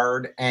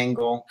 Hard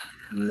angle,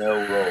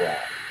 no rollout.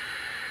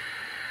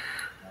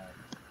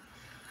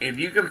 If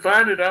you can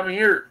find it, I'm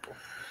here.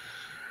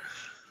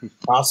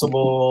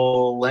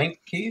 Possible link,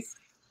 Keith,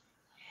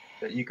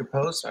 that you could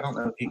post? I don't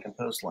know if he can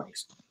post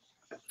links.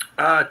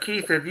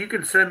 Keith, if you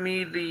can send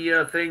me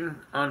the thing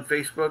on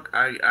Facebook,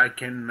 I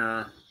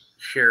can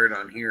share it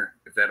on here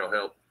if that'll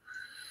help.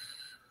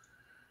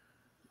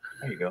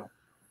 There you go.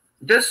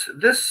 This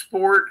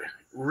sport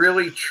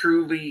really,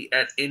 truly,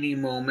 at any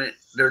moment,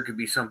 there could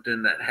be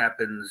something that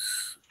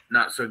happens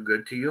not so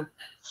good to you,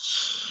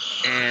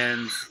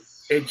 and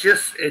it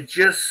just,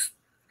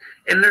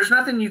 and there's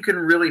nothing you can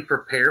really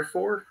prepare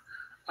for.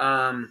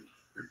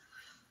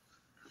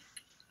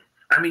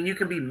 I mean, you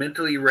can be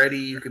mentally ready,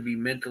 you can be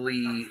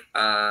mentally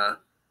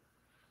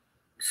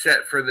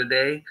set for the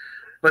day,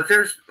 but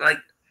there's like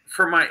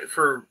for my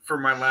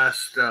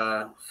last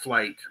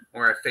flight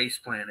where I face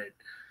planted,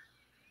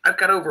 I've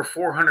got over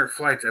 400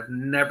 flights. I've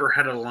never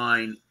had a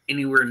line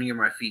anywhere near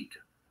my feet.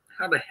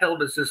 How the hell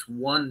does this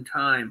one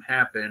time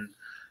happen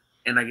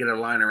and I get a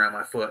line around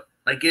my foot?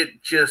 Like,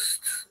 it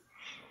just,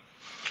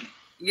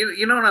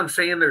 you know what I'm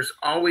saying? There's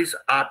always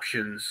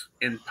options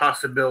and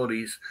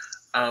possibilities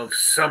of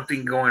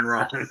something going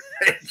wrong.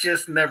 It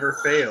just never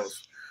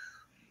fails.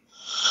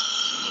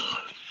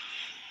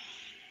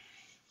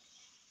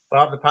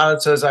 Bob the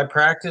pilot says, I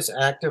practice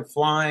active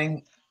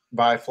flying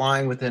by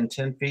flying within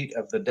 10 feet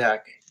of the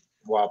deck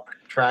while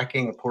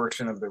tracking a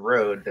portion of the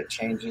road that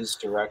changes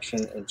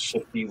direction in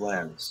shifty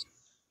winds.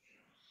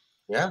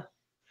 Yeah,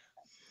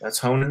 that's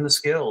honing the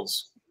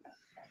skills.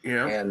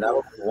 Yeah. And that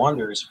will do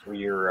wonders for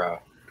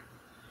your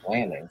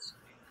landings.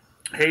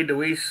 Hey,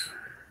 Deweese.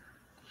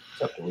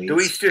 What's up, Deweese?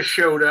 Deweese just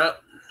showed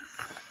up.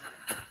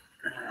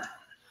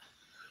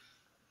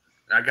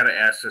 I got to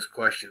ask this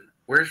question.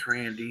 Where's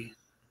Randy?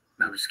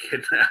 No, I'm just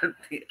kidding.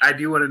 I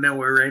do want to know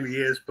where Randy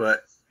is,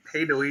 but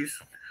hey, Deweese.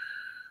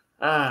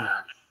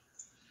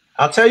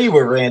 I'll tell you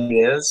where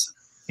Randy is.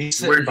 He's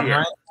sitting Where's he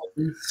behind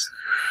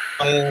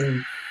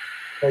playing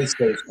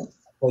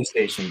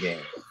PlayStation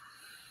game.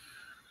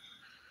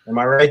 Am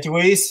I right,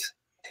 Deweese?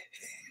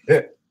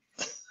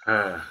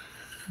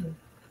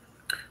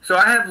 So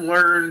I have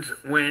learned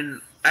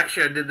when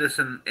actually I did this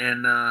in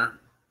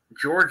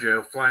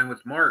Georgia flying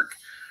with Mark.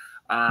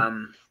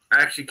 I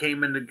actually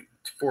came in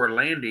for a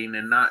landing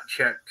and not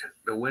checked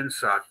the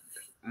windsock,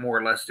 more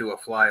or less do a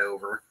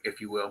flyover, if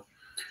you will.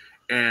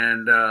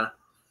 And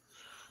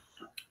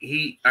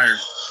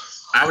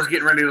I was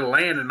getting ready to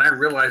land, and I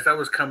realized I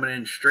was coming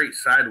in straight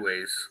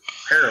sideways,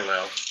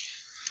 parallel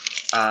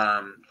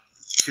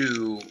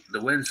to the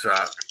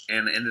windsock,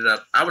 and ended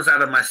up I was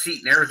out of my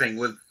seat and everything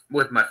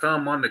with my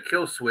thumb on the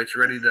kill switch,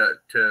 ready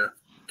to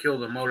kill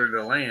the motor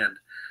to land.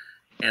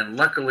 And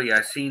luckily,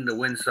 I seen the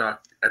windsock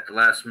at the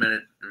last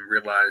minute and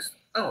realized,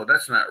 oh,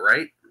 that's not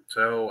right.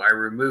 So I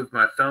removed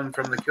my thumb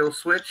from the kill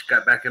switch,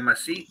 got back in my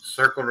seat,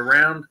 circled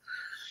around,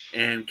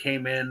 and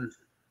came in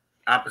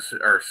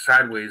opposite or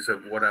sideways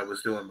of what I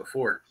was doing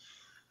before.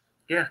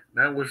 Yeah,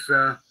 that was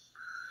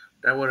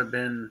that would have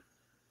been.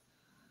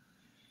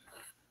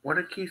 What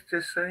did Keith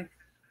just say?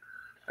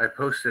 I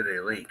posted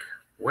a link.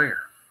 Where?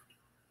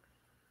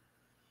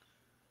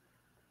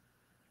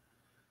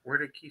 Where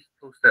did Keith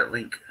post that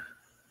link?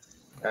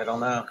 I don't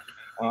know.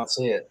 I don't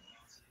see it.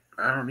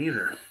 I don't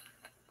either.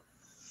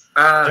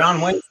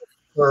 John Wayne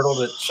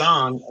turtled at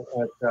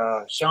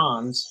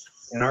Sean's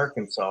in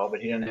Arkansas,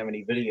 but he didn't have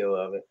any video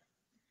of it.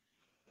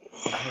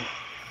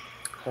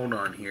 Hold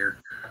on here.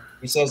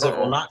 He says it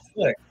will not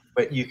click,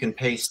 but you can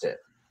paste it.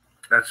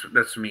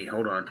 That's me.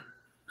 Hold on.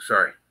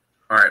 Sorry.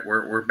 All right,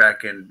 we're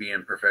back in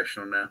being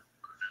professional now.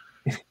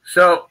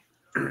 So,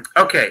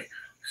 okay.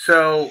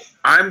 So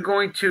I'm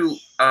going to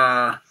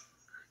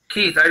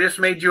Keith, I just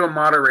made you a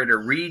moderator.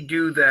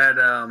 Redo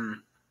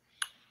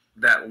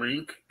that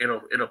link.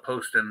 It'll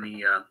post in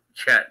the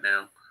chat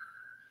now.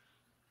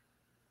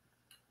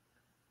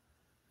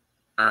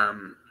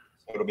 So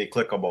it'll be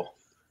clickable.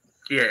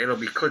 Yeah, it'll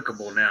be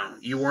clickable now.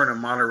 You weren't a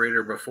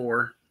moderator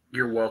before.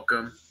 You're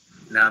welcome.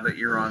 Now that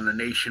you're on the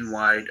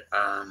nationwide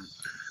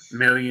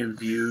million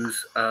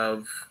views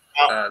of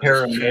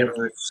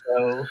Paramotor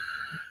show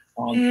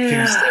on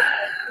Tuesday,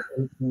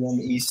 8 p.m.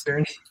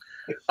 Eastern.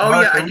 Oh,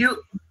 Mark, yeah, I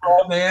do.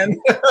 Oh,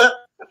 man.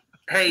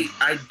 Hey,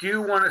 I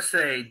do want to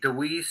say,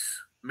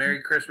 Deweese,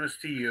 Merry Christmas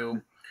to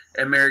you,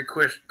 and Merry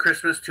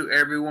Christmas to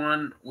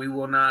everyone. We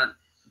will not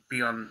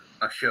be on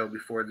a show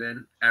before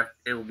then.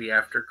 It will be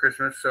after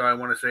Christmas, so I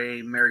want to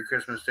say Merry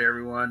Christmas to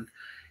everyone.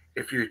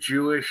 If you're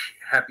Jewish,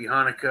 Happy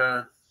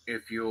Hanukkah.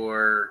 If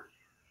you're,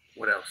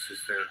 what else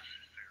is there?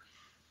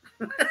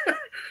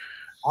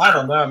 I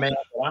don't know, man.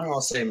 I'm going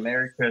to say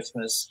Merry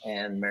Christmas,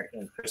 and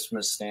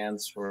Christmas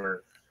stands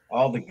for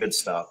all the good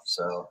stuff.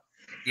 So,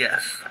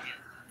 yes.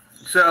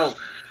 So,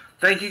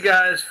 thank you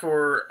guys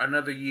for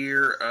another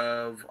year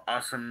of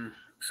awesome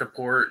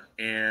support,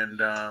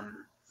 and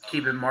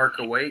keeping Mark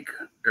awake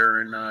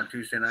during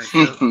Tuesday night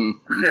shows.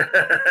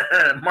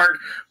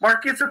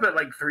 Mark gets up at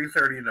like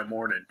 3:30 in the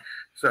morning,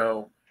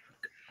 so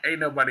ain't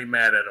nobody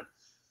mad at him.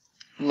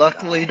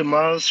 Luckily,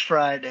 tomorrow's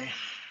Friday.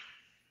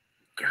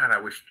 God, I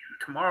wish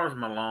tomorrow's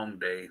my long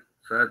day,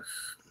 so that's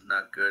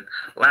not good.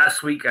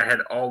 Last week I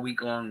had all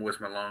week long was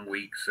my long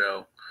week,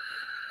 so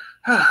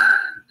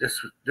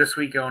this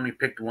week I only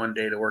picked one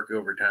day to work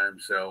overtime.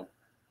 So,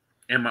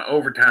 and my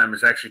overtime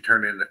is actually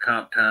turned into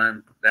comp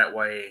time. That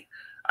way,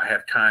 I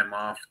have time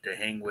off to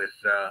hang with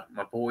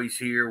my boys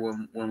here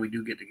when we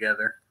do get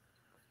together.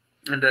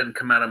 It doesn't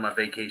come out of my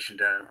vacation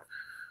time.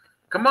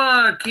 Come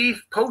on,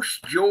 Keith,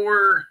 post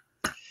your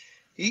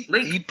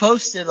link. He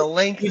posted a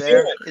link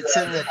there. It's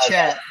in the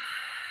chat.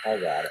 I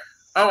got it.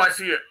 Oh, I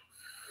see it.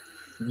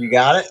 You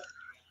got it?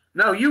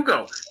 No, you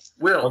go.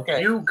 Will,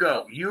 Okay. you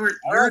go. You're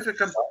the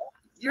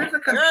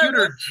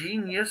computer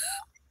genius.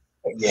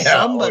 Yeah.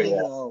 Somebody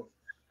oh,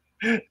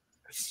 know.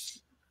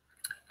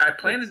 I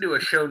plan to do a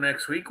show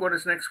next week. What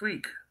is next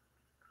week?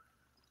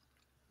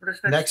 What is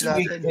Next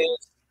week Nothing.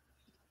 is,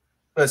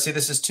 let's see,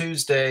 this is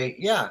Tuesday.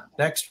 Yeah,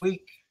 next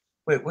week.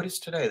 Wait, what is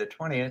today? The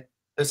 20th.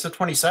 It's the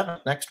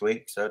 27th next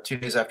week, so 2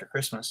 days after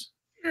Christmas.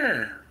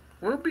 Yeah,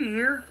 we'll be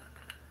here.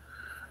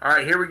 All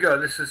right, here we go.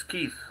 This is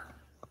Keith.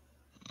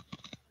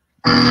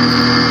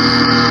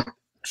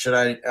 Should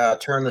I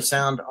turn the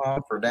sound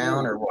off or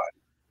down or what?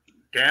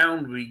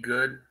 Down would be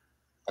good.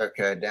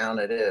 Okay, down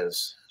it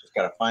is. Just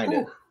got to find it.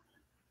 Ooh,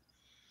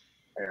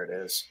 There it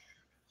is.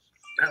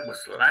 that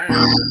was loud.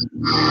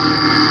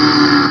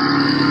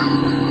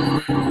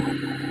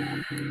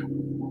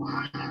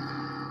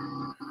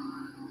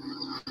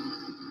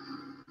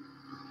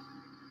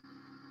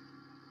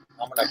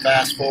 I'm going to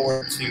fast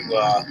forward to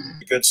the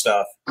good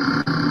stuff.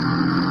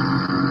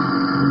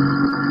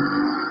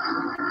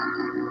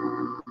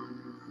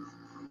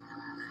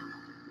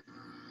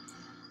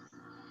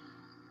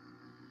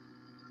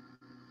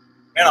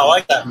 Man, I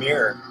like that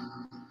mirror.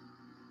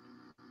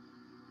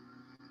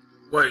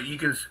 What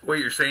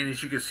you're saying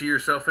is you can see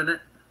yourself in it?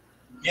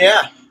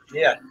 Yeah,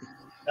 yeah.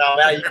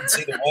 Now you can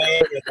see the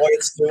wave and what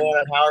it's doing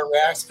and how it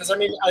reacts. Because, I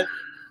mean, to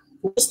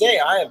this day,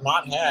 I have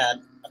not had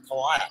a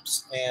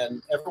collapse.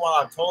 And everyone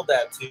I've told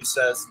that to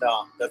says,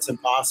 no, that's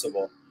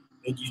impossible.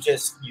 And you've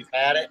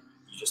had it,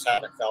 you just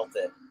haven't felt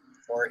it.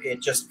 Or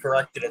it just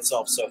corrected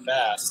itself so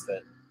fast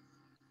that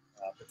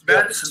but to be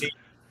able to see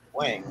the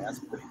wing, that's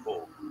pretty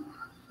cool.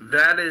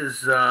 That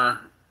is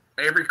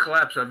every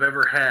collapse I've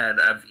ever had.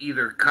 I've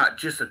either caught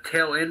just a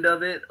tail end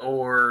of it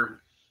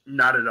or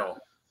not at all.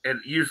 And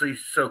usually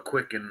so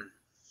quick and.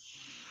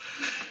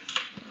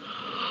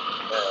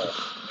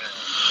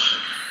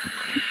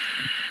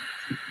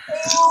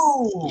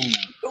 Ooh,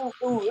 ooh,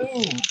 ooh,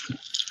 ooh.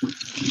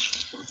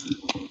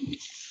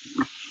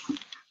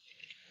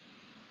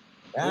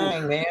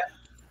 Dang, man.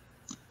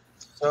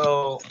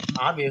 So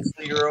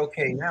obviously you're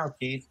okay now,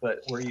 Keith,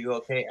 but were you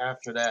okay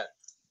after that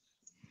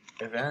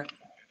event?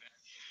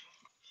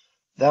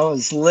 That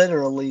was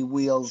literally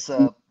wheels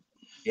up.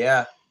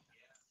 Yeah.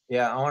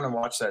 Yeah, I want to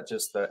watch that,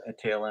 just the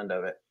tail end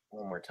of it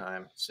one more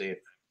time. See if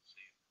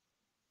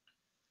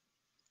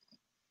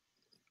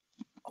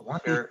I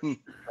wonder if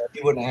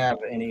you wouldn't have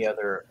any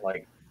other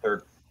like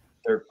third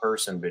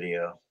person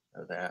video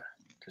of that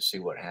to see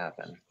what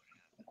happened.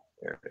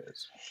 There it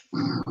is.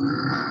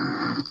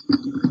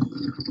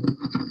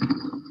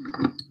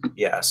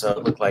 Yeah, so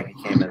it looked like it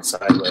came in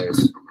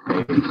sideways.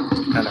 Maybe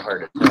kind of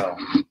hard to tell.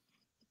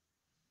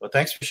 Well,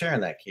 thanks for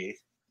sharing that,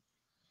 Keith.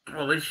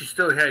 Well, at least you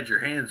still had your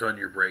hands on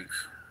your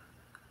brakes.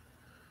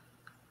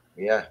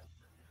 Yeah.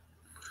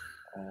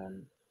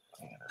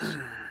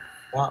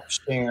 Stop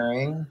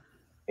sharing.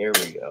 Here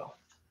we go.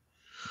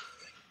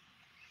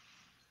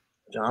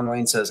 John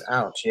Wayne says,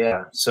 ouch.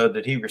 Yeah. So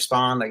did he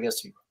respond? I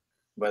guess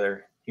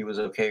whether he was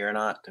okay or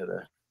not to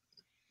the.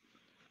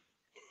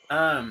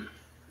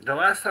 The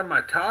last time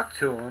I talked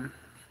to him,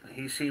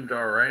 he seemed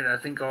all right. I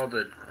think all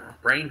the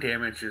brain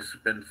damage has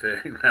been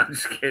fixed. No, I'm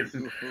just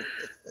kidding.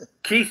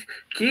 Keith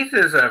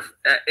is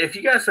if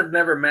you guys have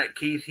never met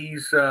Keith,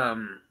 he's a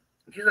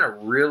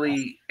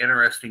really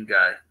interesting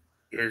guy.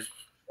 His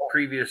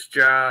previous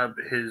job,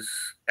 his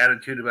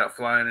attitude about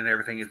flying and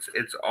everything,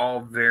 it's all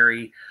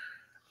very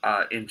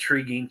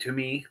intriguing to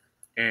me,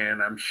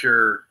 and I'm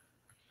sure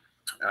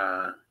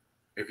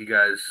if you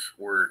guys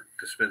were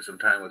to spend some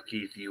time with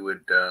Keith, you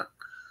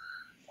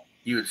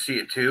would see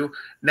it too.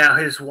 Now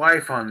his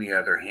wife, on the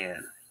other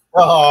hand,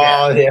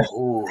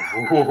 ooh.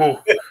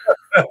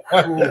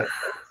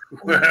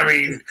 I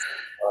mean,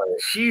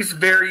 she's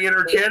very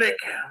energetic.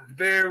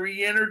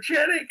 Very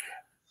energetic.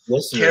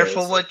 Listen,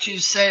 Careful what you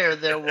say, or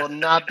there will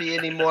not be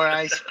any more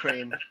ice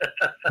cream.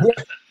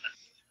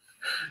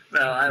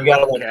 No, I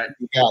love Cat.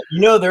 You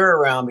know they're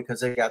around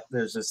because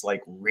there's this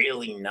like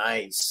really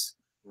nice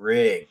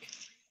rig.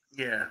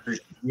 Yeah,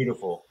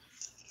 beautiful.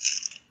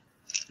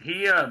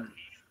 He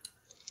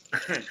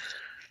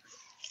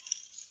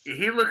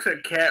he looks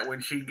at Kat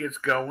when she gets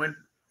going,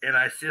 and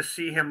I just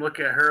see him look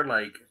at her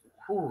like,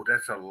 "Ooh,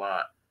 that's a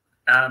lot.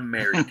 I'm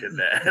married to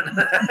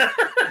that."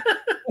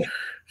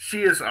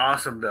 She is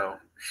awesome, though.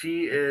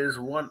 She is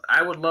one.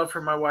 I would love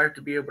for my wife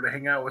to be able to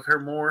hang out with her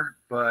more,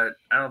 but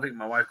I don't think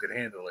my wife could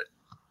handle it.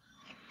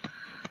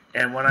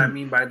 And what I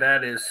mean by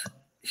that is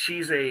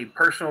she's a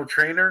personal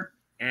trainer,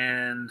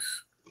 and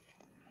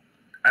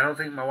I don't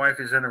think my wife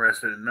is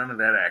interested in none of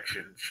that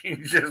action.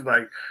 She's just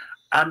like,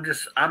 I'm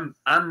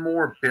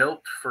more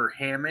built for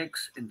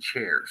hammocks and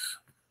chairs.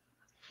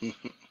 Where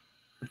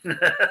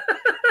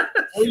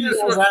you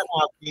was that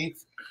now,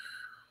 Keith?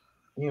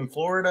 You in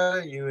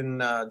Florida? You in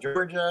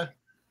Georgia?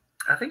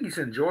 I think he's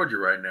in Georgia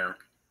right now.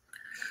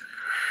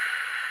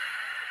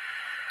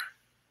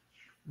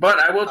 But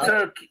I will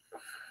tell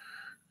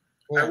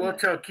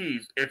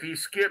Keith, if he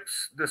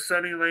skips the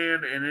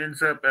Sunnyland and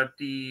ends up at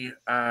the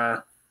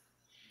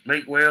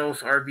Lake Wales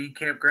RV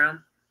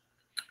campground,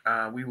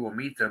 we will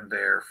meet them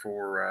there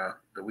for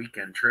the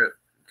weekend trip,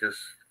 just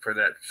for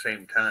that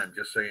same time,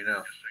 just so you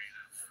know.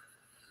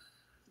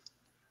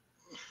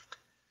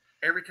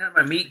 Every time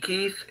I meet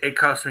Keith, it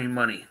costs me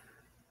money.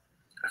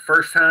 The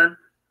first time,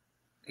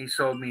 he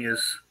sold me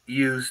his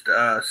used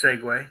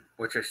Segway,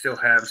 which I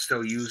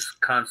still use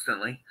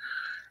constantly.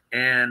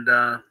 And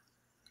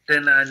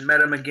then I met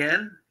him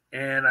again,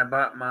 and I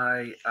bought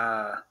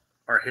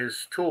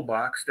his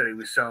toolbox that he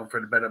was selling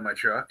for the bed of my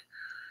truck.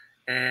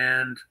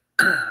 And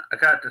I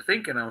got to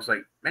thinking, I was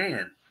like,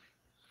 man,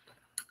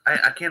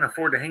 I can't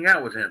afford to hang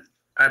out with him.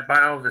 I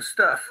buy all this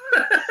stuff.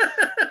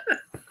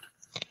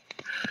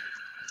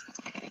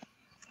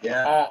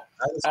 Yeah, I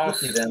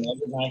was with you then. I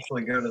didn't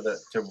actually go to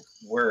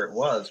where it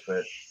was,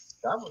 but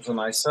that was a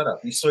nice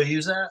setup. You still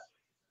use that?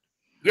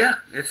 Yeah,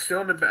 it's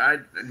still in the. I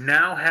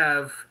now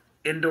have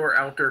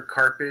indoor-outdoor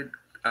carpet.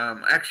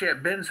 Actually,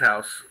 at Ben's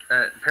house,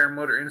 at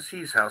Paramotor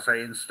NC's house, I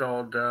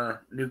installed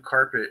new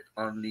carpet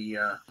on the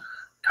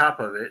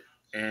top of it,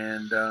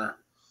 and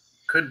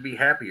couldn't be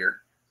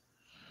happier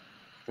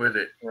with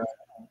it. Right.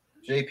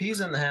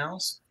 JP's in the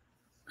house.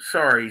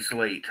 Sorry, he's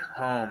late.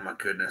 Oh my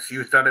goodness!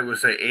 You thought it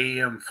was an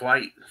AM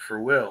flight for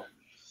Will.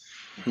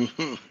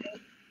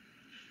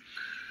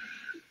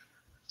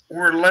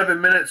 We're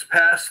 11 minutes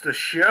past the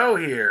show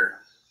here.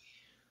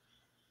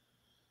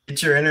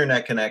 It's your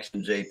internet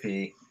connection,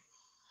 JP.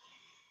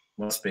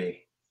 Must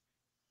be.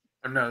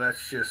 Oh, no,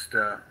 that's just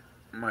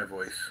my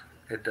voice.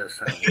 It does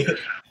sound weird.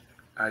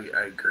 I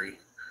agree.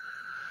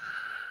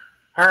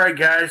 All right,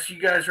 guys. You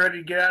guys ready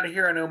to get out of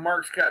here? I know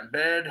Mark's got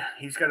bed.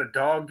 He's got a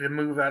dog to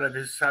move out of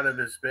his side of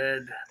his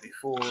bed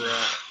before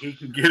he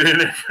can get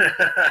in it.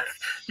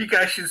 You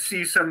guys should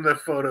see some of the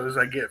photos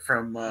I get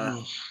from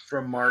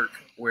Mark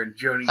where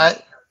Joni.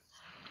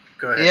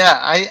 Go ahead. Yeah,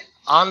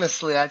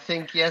 I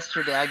think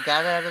yesterday I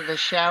got out of the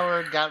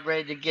shower, got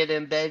ready to get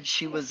in bed.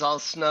 She was all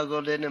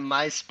snuggled in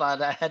my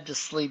spot. I had to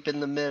sleep in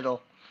the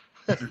middle.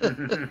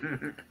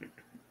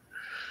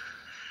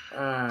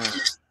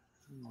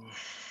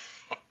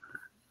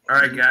 All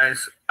right,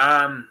 guys.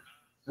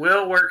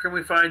 Will, where can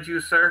we find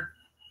you, sir?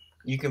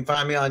 You can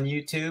find me on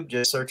YouTube.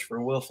 Just search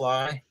for Will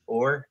Fly,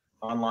 or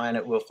online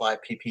at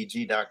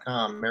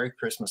willflyppg.com. Merry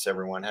Christmas,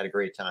 everyone. Had a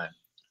great time.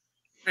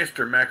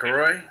 Mr.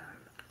 McElroy.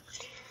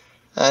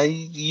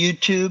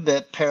 YouTube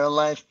at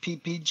Paralife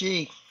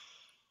PPG.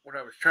 What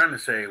I was trying to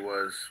say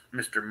was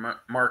Mr.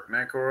 Mark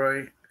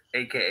McElroy,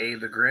 a.k.a.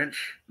 the Grinch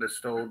that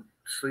stole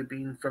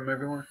sleeping from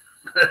everyone.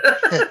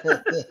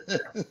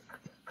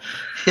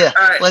 Yeah,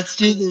 right. Let's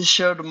do this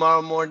show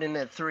tomorrow morning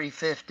at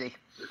 3:50.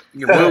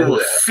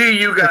 We'll see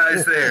you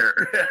guys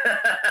there.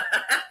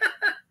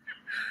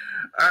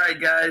 All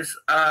right, guys.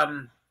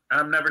 I'm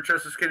Never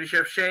Trust a Skinny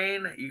Chef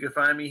Shane. You can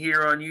find me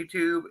here on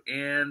YouTube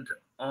and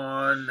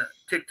on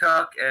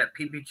TikTok at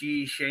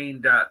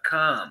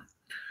ppgshane.com.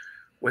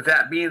 With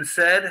that being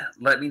said,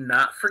 let me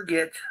not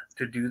forget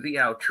to do the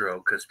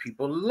outro because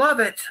people love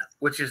it,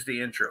 which is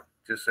the intro.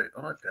 Just say,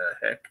 oh, what the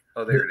heck?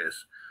 Oh, there it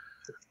is.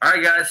 All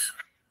right, guys.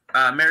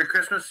 Merry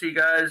Christmas. See you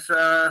guys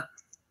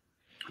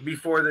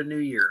before the new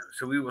year.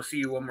 So we will see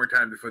you one more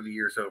time before the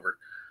year's over.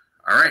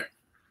 All right.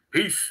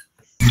 Peace.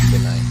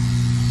 Good night.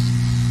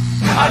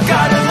 I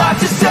got a lot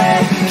to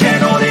say.